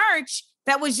bunch of merch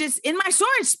that was just in my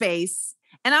storage space.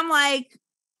 And I'm like,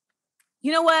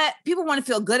 you know what? People want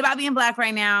to feel good about being Black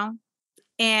right now.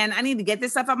 And I need to get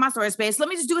this stuff out my storage space. Let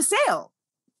me just do a sale.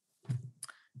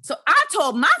 So I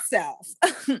told myself,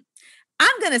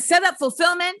 I'm going to set up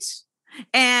fulfillment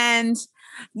and,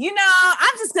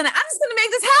 I'm just going to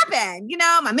make this happen.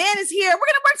 My man is here. We're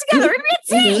going to work together. We're going to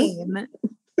be a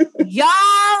team.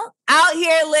 Y'all out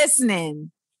here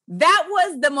listening. That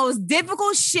was the most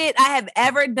difficult shit I have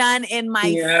ever done in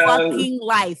my fucking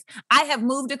life. I have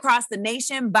moved across the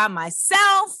nation by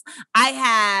myself. I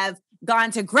have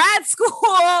gone to grad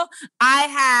school. I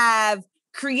have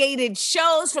created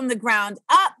shows from the ground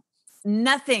up.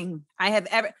 Nothing I have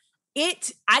ever. I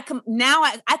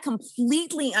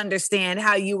completely understand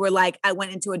how you were like, I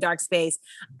went into a dark space.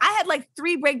 I had like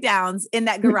 3 breakdowns in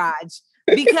that garage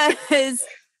because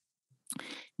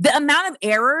the amount of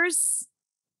errors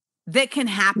that can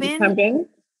happen,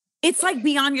 it's like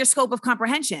beyond your scope of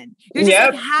comprehension. You're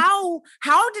just like, how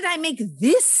did I make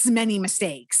this many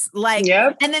mistakes? Like,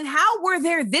 and then how were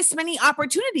there this many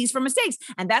opportunities for mistakes?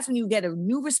 And that's when you get a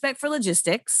new respect for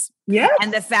logistics.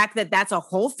 And the fact that that's a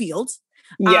whole field.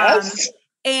 So let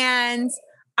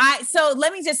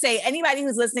me just say, anybody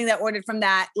who's listening that ordered from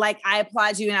that, like, I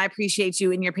applaud you and I appreciate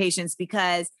you and your patience,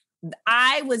 because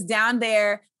I was down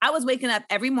there. I was waking up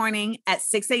every morning at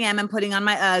 6 a.m. and putting on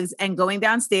my Uggs and going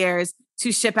downstairs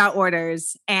to ship out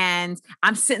orders. And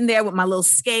I'm sitting there with my little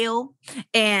scale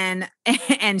and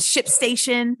ship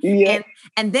station.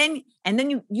 And then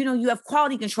you have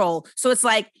quality control. So it's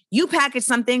like you package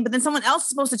something, but then someone else is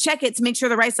supposed to check it to make sure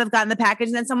the right stuff got in the package.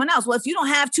 And then someone else. Well, if you don't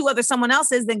have 2 other someone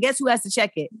else's, then guess who has to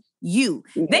check it? You.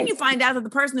 Then you find out that the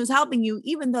person who's helping you,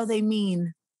 even though they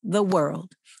mean the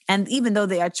world, and even though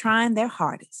they are trying their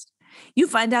hardest, you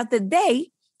find out that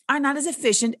they are not as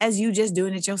efficient as you just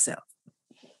doing it yourself.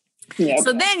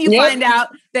 So then you find out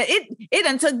that it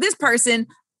done took this person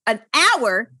an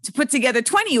hour to put together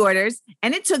 20 orders,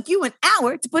 and it took you an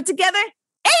hour to put together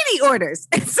 80 orders.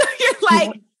 And so you're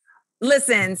like,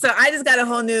 listen, so I just got a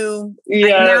whole new,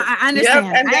 now I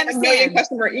understand. And then a million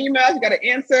customer emails you got to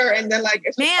answer, and then like,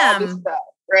 it's just all this stuff,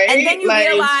 right? And then you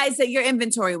realize that your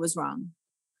inventory was wrong.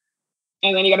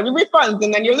 And then you got to be refunds,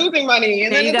 and then you're losing money.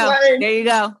 And there then you it's go. like, there you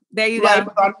go. There you life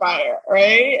go. is on fire,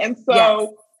 right? And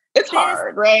so it's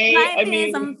hard, right? I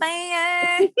mean, on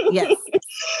fire. Yes.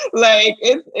 Like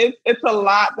it's a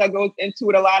lot that goes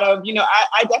into it. A lot of,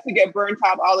 I definitely get burnt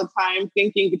out all the time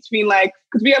thinking between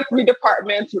because we have 3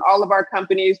 departments in all of our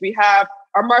companies. We have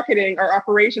our marketing, our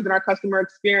operations, and our customer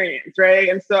experience, right?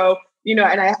 And so, and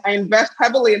I invest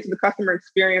heavily into the customer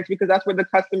experience because that's where the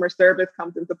customer service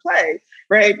comes into play,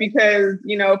 right? Because,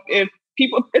 if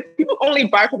people only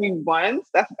buy from you once,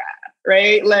 that's bad,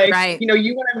 right? Like,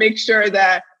 you want to make sure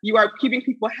that you are keeping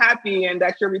people happy and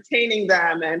that you're retaining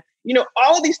them. And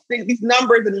all of these things, these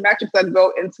numbers and metrics that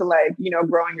go into like,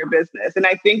 growing your business. And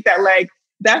I think that like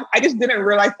that, I just didn't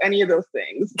realize any of those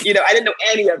things. I didn't know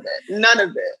any of it, none of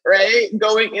it, right?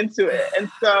 Going into it. And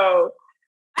so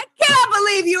I cannot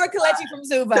believe you were Kelechi from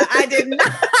Zuba. I did not.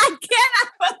 I cannot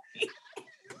believe.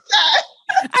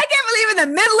 I can't believe in the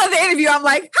middle of the interview, I'm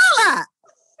like, holla,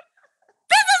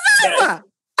 this is Zuba.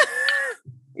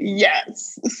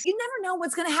 Yes. You never know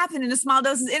what's going to happen in a Small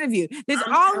Doses interview. There's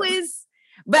always,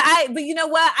 but you know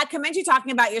what? I commend you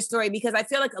talking about your story, because I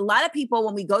feel like a lot of people,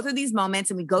 when we go through these moments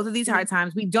and we go through these hard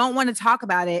times, we don't want to talk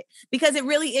about it because it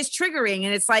really is triggering.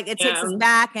 And it's like, it takes us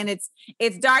back, and it's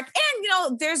dark.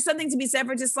 And, there's something to be said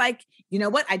for just like, you know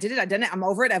what? I did it. I've done it. I'm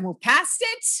over it. I moved past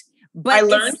it. But I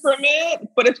learned from it,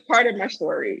 but it's part of my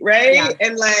story, right? Yeah.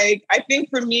 And like, I think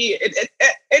for me, it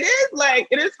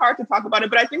is hard to talk about it,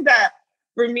 but I think that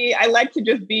for me, I like to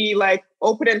just be like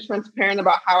open and transparent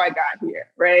about how I got here,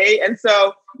 right? And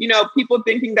so, people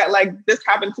thinking that like this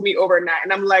happened to me overnight,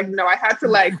 and I'm like, no, I had to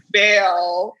like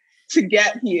fail to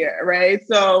get here, right?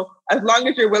 So as long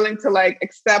as you're willing to like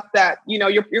accept that,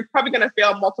 you're probably going to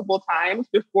fail multiple times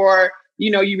before,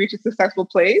 you reach a successful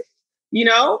place,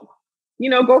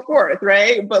 go forth,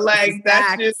 right? But like,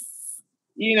 that's just,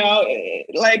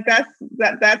 like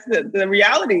that's the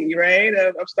reality, right?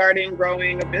 Of starting,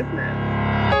 growing a business.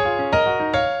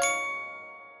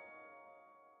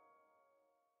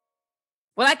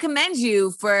 Well, I commend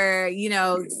you for,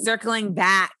 circling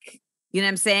back, you know what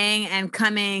I'm saying? And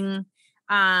coming,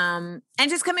 and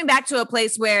just coming back to a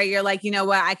place where you're like, you know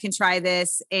what, I can try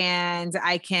this, and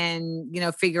I can,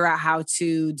 figure out how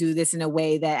to do this in a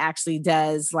way that actually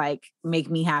does like make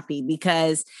me happy.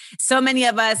 Because so many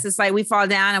of us, it's like we fall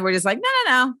down and we're just like,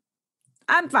 no,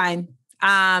 I'm fine.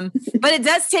 But it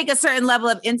does take a certain level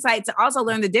of insight to also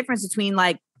learn the difference between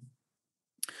like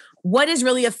what is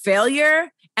really a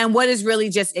failure and what is really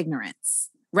just ignorance,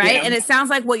 right? Yeah. And it sounds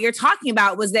like what you're talking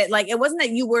about was that like, it wasn't that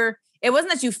you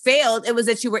failed, it was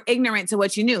that you were ignorant to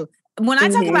what you knew. When I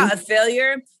talk about a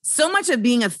failure, so much of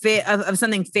being of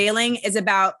something failing is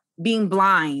about being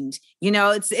blind.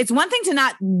 It's one thing to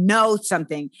not know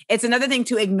something. It's another thing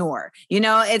to ignore,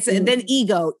 it's then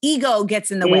ego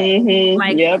gets in the way.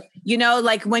 Like,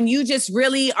 like when you just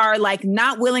really are like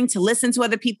not willing to listen to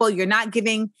other people, you're not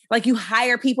giving, like you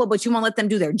hire people, but you won't let them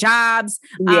do their jobs.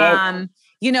 Yep.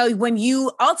 When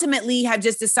you ultimately have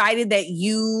just decided that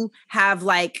you have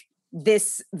like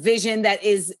this vision that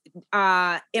is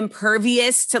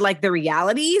impervious to like the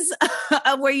realities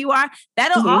of where you are,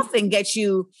 that'll often get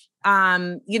you,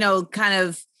 kind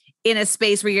of in a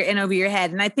space where you're in over your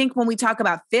head. And I think when we talk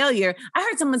about failure, I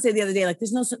heard someone say the other day, like,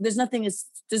 there's no such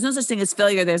thing as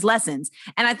failure. There's lessons.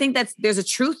 And I think there's a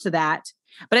truth to that.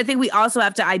 But I think we also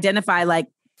have to identify like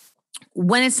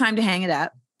when it's time to hang it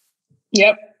up.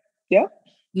 Yep.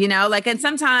 And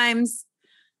sometimes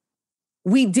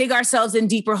we dig ourselves in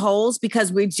deeper holes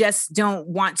because we just don't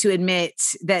want to admit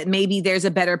that maybe there's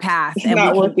a better path. It's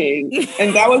not working.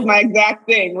 And that was my exact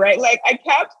thing, right? Like I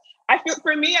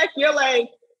feel like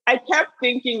I kept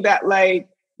thinking that like,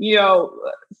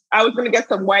 I was going to get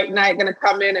some white knight going to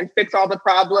come in and fix all the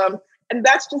problems. And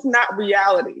that's just not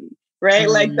reality, right?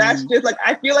 Like, that's just like,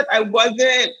 I feel like I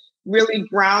wasn't really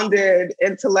grounded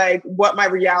into like what my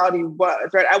reality was,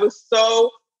 right? I was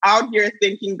so out here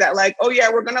thinking that like, oh yeah,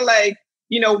 we're going to like,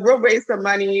 we'll raise some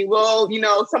money. We'll,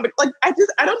 somebody like,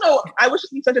 I don't know. I was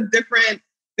just in such a different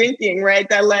thinking, right?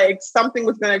 That like something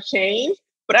was going to change,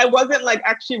 but I wasn't like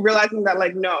actually realizing that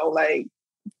like, no, like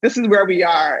this is where we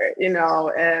are,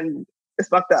 and it's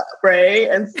fucked up. Right.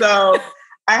 And so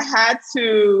I had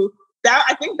to,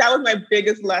 I think that was my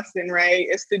biggest lesson, right?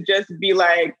 Is to just be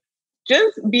like,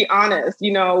 just be honest,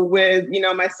 with,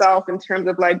 myself in terms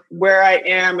of like where I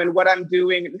am and what I'm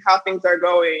doing and how things are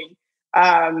going.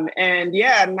 And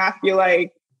not feel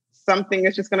like something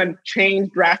is just going to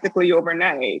change drastically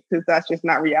overnight, because that's just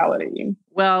not reality.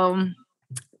 Well,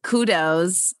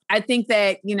 kudos. I think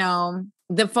that,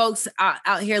 the folks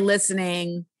out here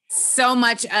listening, so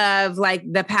much of like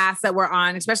the path that we're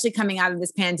on, especially coming out of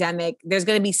this pandemic, there's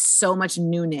going to be so much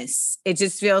newness. It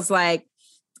just feels like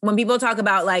when people talk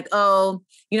about like, oh,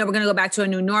 we're going to go back to a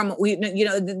new normal,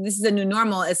 this is a new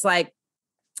normal. It's like,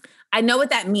 I know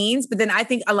what that means, but then I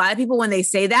think a lot of people, when they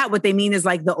say that, what they mean is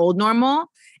like the old normal.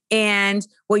 And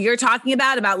what you're talking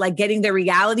about like getting the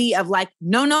reality of like,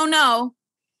 no,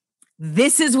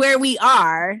 this is where we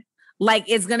are. Like,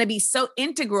 it's going to be so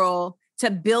integral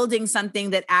to building something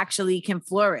that actually can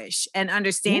flourish, and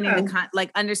understanding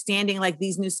understanding like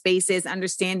these new spaces,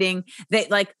 understanding that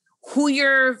like who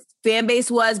your fan base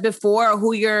was before or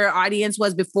who your audience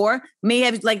was before may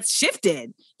have like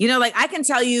shifted, like I can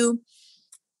tell you,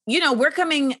 we're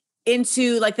coming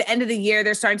into like the end of the year,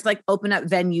 they're starting to like open up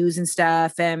venues and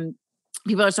stuff, and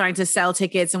people are starting to sell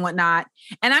tickets and whatnot.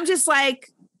 And I'm just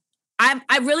like,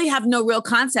 I really have no real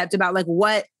concept about like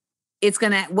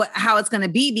how it's gonna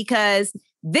be, because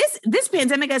this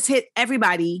pandemic has hit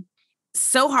everybody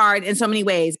so hard in so many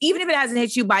ways. Even if it hasn't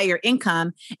hit you by your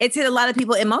income, it's hit a lot of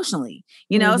people emotionally,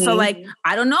 you know? So like,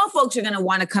 I don't know if folks are going to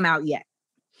want to come out yet.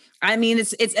 I mean,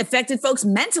 it's affected folks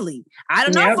mentally. I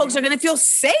don't know if folks are going to feel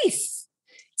safe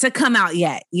to come out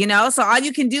yet, you know? So all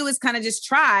you can do is kind of just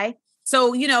try.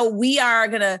 So, you know, we are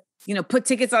going to, you know, put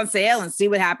tickets on sale and see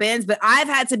what happens. But I've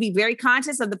had to be very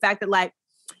conscious of the fact that like,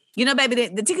 you know, baby,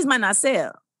 the tickets might not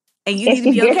sell. And you need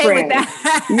to be okay with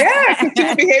that. Yeah,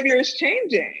 consumer behavior is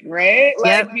changing, right?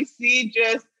 Like we see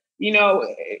just, you know,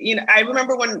 I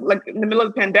remember when like in the middle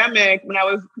of the pandemic, when I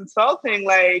was consulting,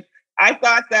 like I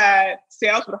thought that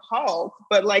sales would halt,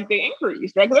 but like they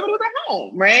increased, right? Because everybody was at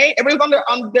home, right? Everybody was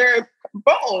on their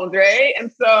phones, right?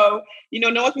 And so, you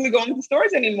know, no one's really going to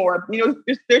stores anymore. You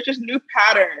know, there's just new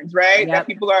patterns, right? That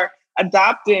people are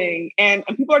adopting, and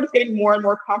people are just getting more and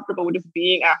more comfortable with just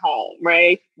being at home,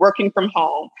 right? Working from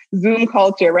home, Zoom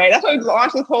culture, right? That's why we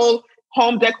launched this whole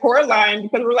home decor line,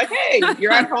 because we're like, hey,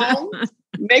 you're at home,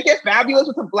 make it fabulous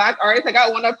with a Black artist. I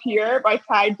got one up here by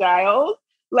Ty Giles.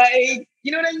 Like,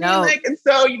 you know what I mean? Like, and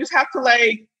so you just have to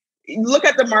like look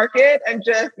at the market and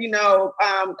just, you know,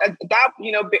 adopt,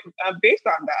 you know, based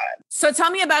on that. So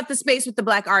tell me about the space with the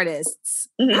Black artists.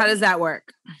 How does that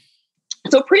work?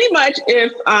 So pretty much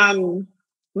if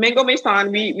Mango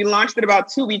Maison, we launched it about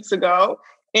 2 weeks ago.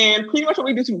 And pretty much what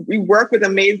we do is we work with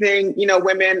amazing, you know,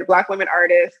 Black women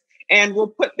artists, and we'll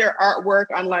put their artwork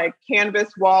on like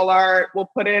canvas wall art. We'll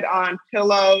put it on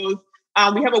pillows.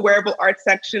 We have a wearable art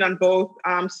section on both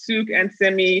Souk and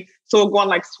Simi. So we'll go on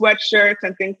like sweatshirts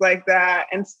and things like that.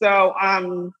 And so,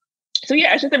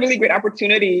 yeah, it's just a really great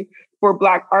opportunity for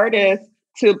Black artists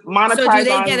to monetize. So do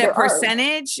they get a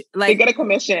percentage? Like they get a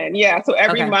commission. Yeah. So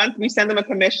every month we send them a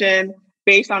commission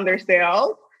based on their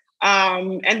sales.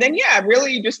 And then,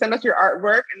 really you just send us your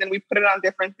artwork and then we put it on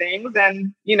different things,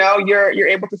 and, you know, you're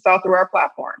able to sell through our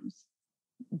platforms.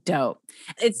 Dope.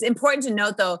 It's important to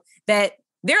note though, that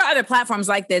there are other platforms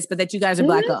like this, but that you guys are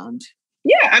Black owned.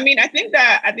 Yeah. I mean, I think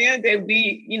that at the end of the day,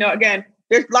 we, you know, again,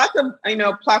 there's lots of, you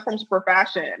know, platforms for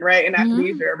fashion, right? And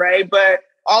athleisure, right? But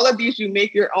all of these, you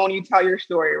make your own, you tell your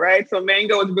story, right? So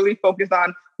Mango is really focused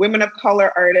on women of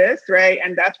color artists, right?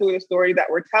 And that's really the story that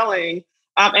we're telling.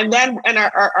 And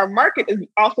our market is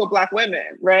also Black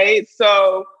women, right?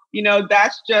 So, you know,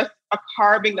 that's just a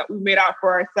carving that we made out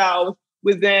for ourselves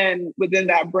within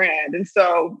that brand. And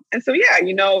so, yeah,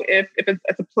 you know, if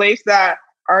it's a place that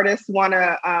artists want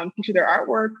to feature their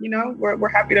artwork, you know, we're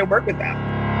happy to work with them.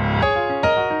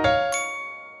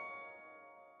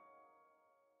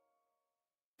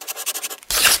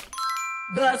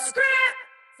 The script.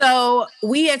 So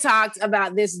we had talked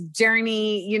about this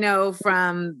journey, you know,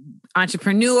 from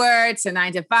entrepreneur to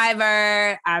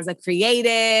 9-to-5er, as a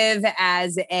creative,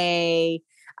 as a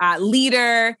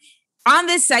leader. On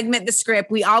this segment, The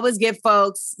Script, we always give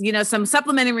folks, you know, some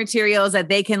supplementary materials that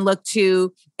they can look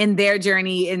to in their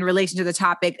journey in relation to the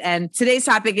topic. And today's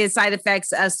topic is side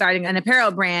effects of starting an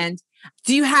apparel brand.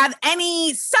 Do you have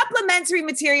any supplementary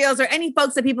materials or any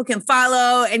folks that people can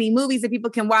follow, any movies that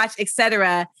people can watch, et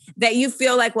cetera, that you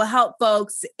feel like will help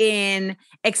folks in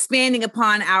expanding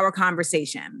upon our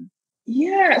conversation?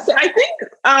 Yeah, so I think,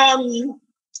 I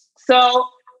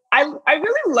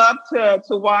really love to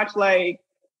watch like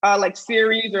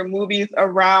series or movies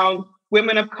around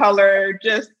women of color,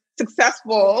 just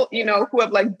successful, you know, who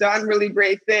have like done really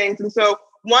great things. And so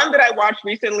one that I watched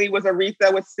recently was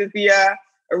Aretha with Cynthia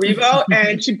Erivo,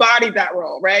 and she bodied that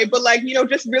role, right? But like, you know,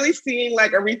 just really seeing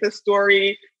like Aretha's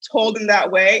story told in that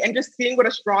way and just seeing what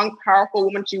a strong, powerful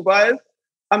woman she was,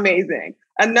 amazing.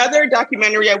 Another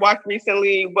documentary I watched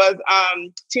recently was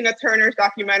Tina Turner's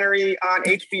documentary on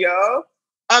HBO.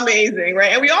 Amazing,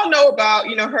 right? And we all know about,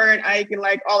 you know, her and Ike and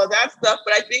like all of that stuff,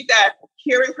 but I think that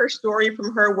hearing her story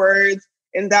from her words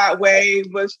in that way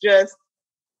was just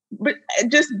it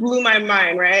just blew my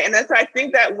mind, right? And that's why I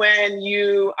think that when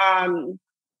you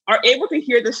are able to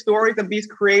hear the stories of these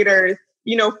creators,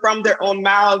 you know, from their own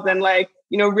mouths and like,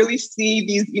 you know, really see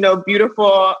these, you know,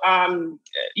 beautiful,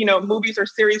 you know, movies or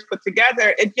series put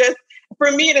together, it just,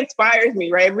 for me, it inspires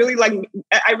me, right? Really like,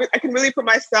 I can really put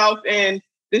myself in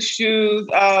the shoes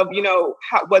of, you know,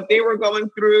 what they were going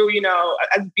through, you know,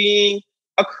 as being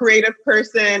a creative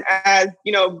person, as,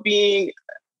 you know, being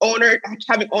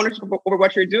having ownership over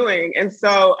what you're doing. And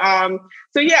so,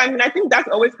 yeah, I mean, I think that's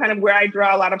always kind of where I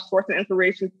draw a lot of source and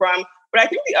inspiration from. But I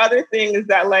think the other thing is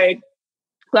that like,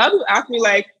 a lot of people ask me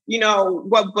like,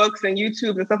 what books and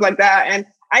YouTube and stuff like that. And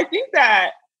I think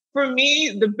that for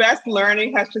me, the best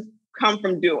learning has just come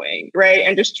from doing, right?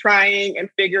 And just trying and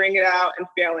figuring it out and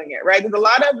failing it, right? There's a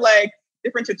lot of like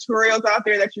different tutorials out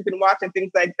there that you can watch and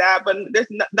things like that, but there's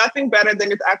nothing better than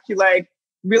just actually like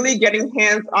really getting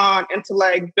hands-on into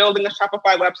like building a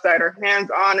Shopify website or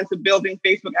hands-on into building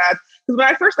Facebook ads. Because when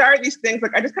I first started these things,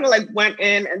 like I just kind of like went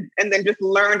in and then just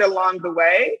learned along the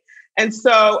way. And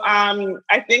so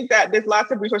I think that there's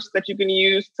lots of resources that you can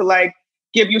use to like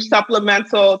give you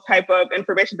supplemental type of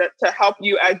information to help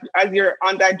you as you're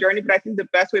on that journey. But I think the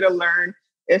best way to learn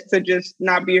is to just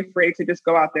not be afraid to just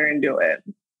go out there and do it.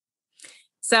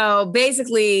 So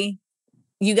basically,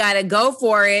 you got to go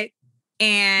for it.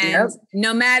 And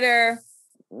no matter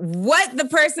what the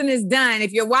person has done,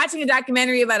 if you're watching a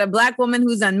documentary about a Black woman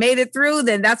who's made it through,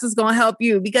 then that's what's going to help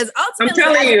you. Because ultimately,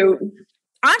 I'm telling you,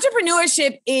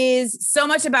 entrepreneurship is so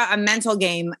much about a mental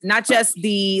game, not just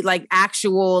the like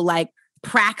actual like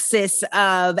praxis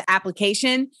of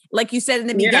application. Like you said in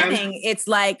the beginning, it's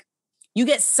like you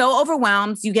get so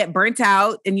overwhelmed, you get burnt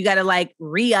out, and you got to like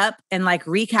re-up and like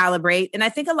recalibrate. And I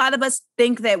think a lot of us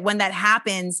think that when that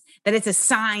happens, that it's a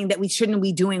sign that we shouldn't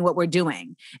be doing what we're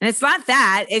doing. And it's not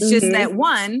that. It's just that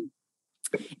one,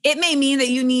 it may mean that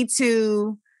you need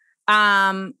to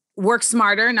work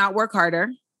smarter, not work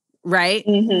harder. Right.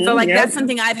 So like that's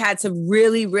something I've had to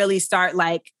really, really start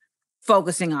like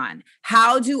focusing on.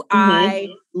 How do I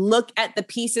look at the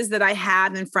pieces that I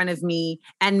have in front of me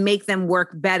and make them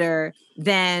work better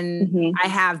than I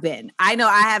have been? I know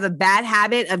I have a bad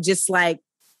habit of just like,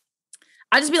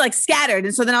 I'll just be like scattered.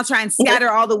 And so then I'll try and scatter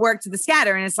all the work to the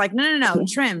scatter. And it's like, no,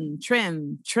 trim.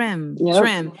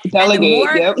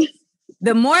 Delegate.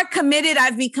 The more committed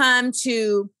I've become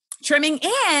to trimming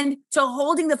and to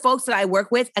holding the folks that I work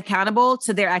with accountable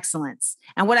to their excellence.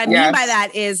 And what I mean by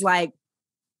that is like,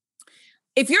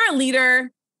 if you're a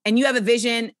leader and you have a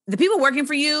vision, the people working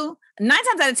for you, 9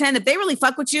 times out of 10, if they really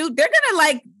fuck with you,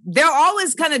 they'll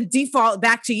always kind of default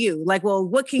back to you. Like, well,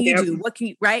 what can you do? What can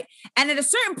you, right? And at a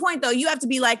certain point though, you have to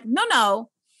be like, no,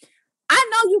 I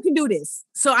know you can do this.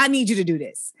 So I need you to do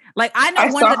this. Like, I know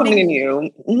one of the things,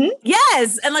 you.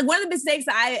 Yes. And like one of the mistakes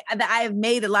that I have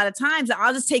made a lot of times,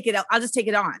 I'll just take it on,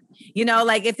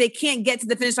 like if they can't get to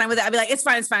the finish line with it, I'll be like, it's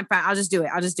fine. I'll just do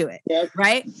it. Yep.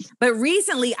 Right. But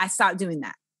recently I stopped doing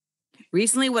that.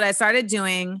 Recently, what I started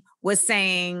doing was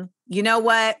saying, you know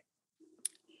what?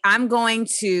 I'm going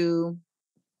to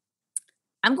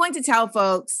tell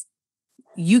folks,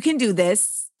 you can do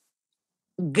this.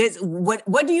 Good.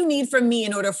 What do you need from me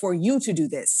in order for you to do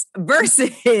this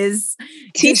versus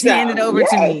just hand it over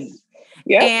to me?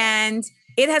 Yep. And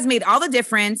it has made all the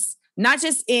difference, not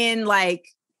just in like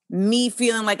me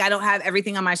feeling like I don't have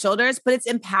everything on my shoulders, but it's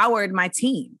empowered my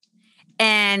team.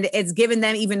 And it's given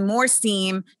them even more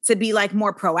steam to be like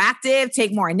more proactive,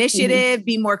 take more initiative,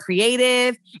 be more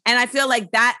creative. And I feel like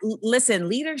that, listen,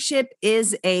 leadership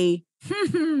is a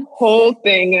whole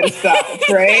thing itself,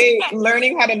 right?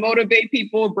 Learning how to motivate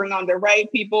people, bring on the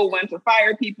right people, when to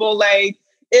fire people, like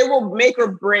it will make or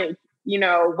break,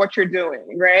 what you're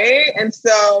doing, right? And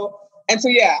so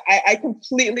yeah, I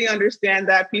completely understand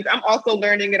that piece. I'm also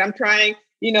learning it. I'm trying,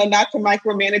 not to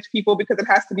micromanage people because it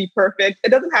has to be perfect. It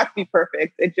doesn't have to be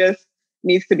perfect. It just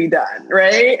needs to be done,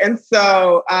 right? And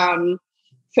so, I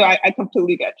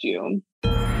completely get you.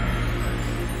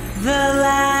 The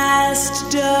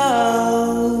last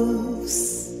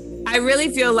dose. I really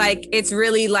feel like it's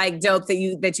really like dope that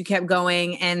you kept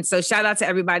going. And so shout out to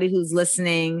everybody who's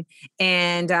listening.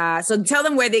 And so tell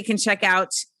them where they can check out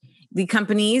the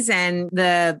companies and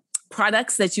the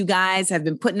products that you guys have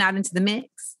been putting out into the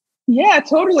mix. Yeah,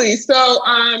 totally. So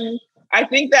I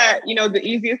think that, the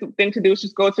easiest thing to do is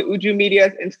just go to Uju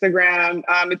Media's Instagram.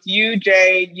 It's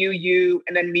UJUU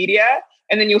and then media.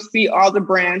 And then you'll see all the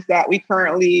brands that we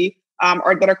currently that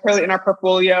are currently in our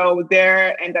portfolio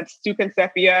there. And that's Suk and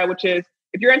Sepia, which is,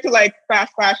 if you're into like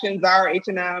fast fashion, Zara,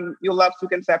 H&M, you'll love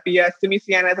Suk and Sepia. Simi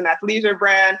Sienna is an athleisure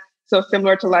brand. So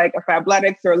similar to like a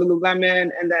Fabletics or a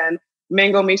Lululemon. And then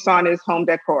Mango Maison is home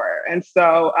decor. And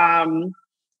so,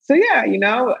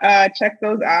 check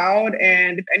those out.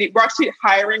 And we're actually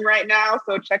hiring right now.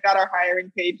 So check out our hiring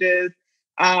pages.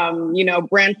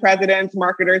 Brand presidents,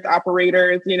 marketers,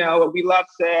 operators, we love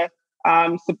to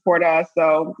support us.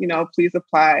 So, please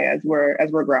apply as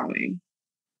we're growing.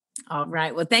 All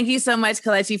right. Well, thank you so much,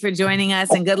 Kelechi, for joining us,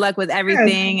 and good luck with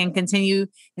everything and continue.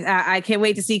 I can't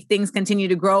wait to see things continue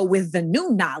to grow with the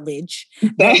new knowledge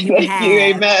that you have.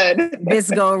 Amen. This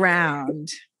go round.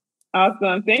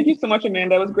 Awesome. Thank you so much,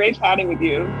 Amanda. It was great chatting with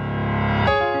you.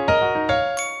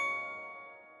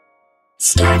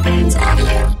 Starburns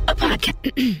Audio, a podcast.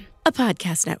 a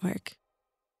podcast network.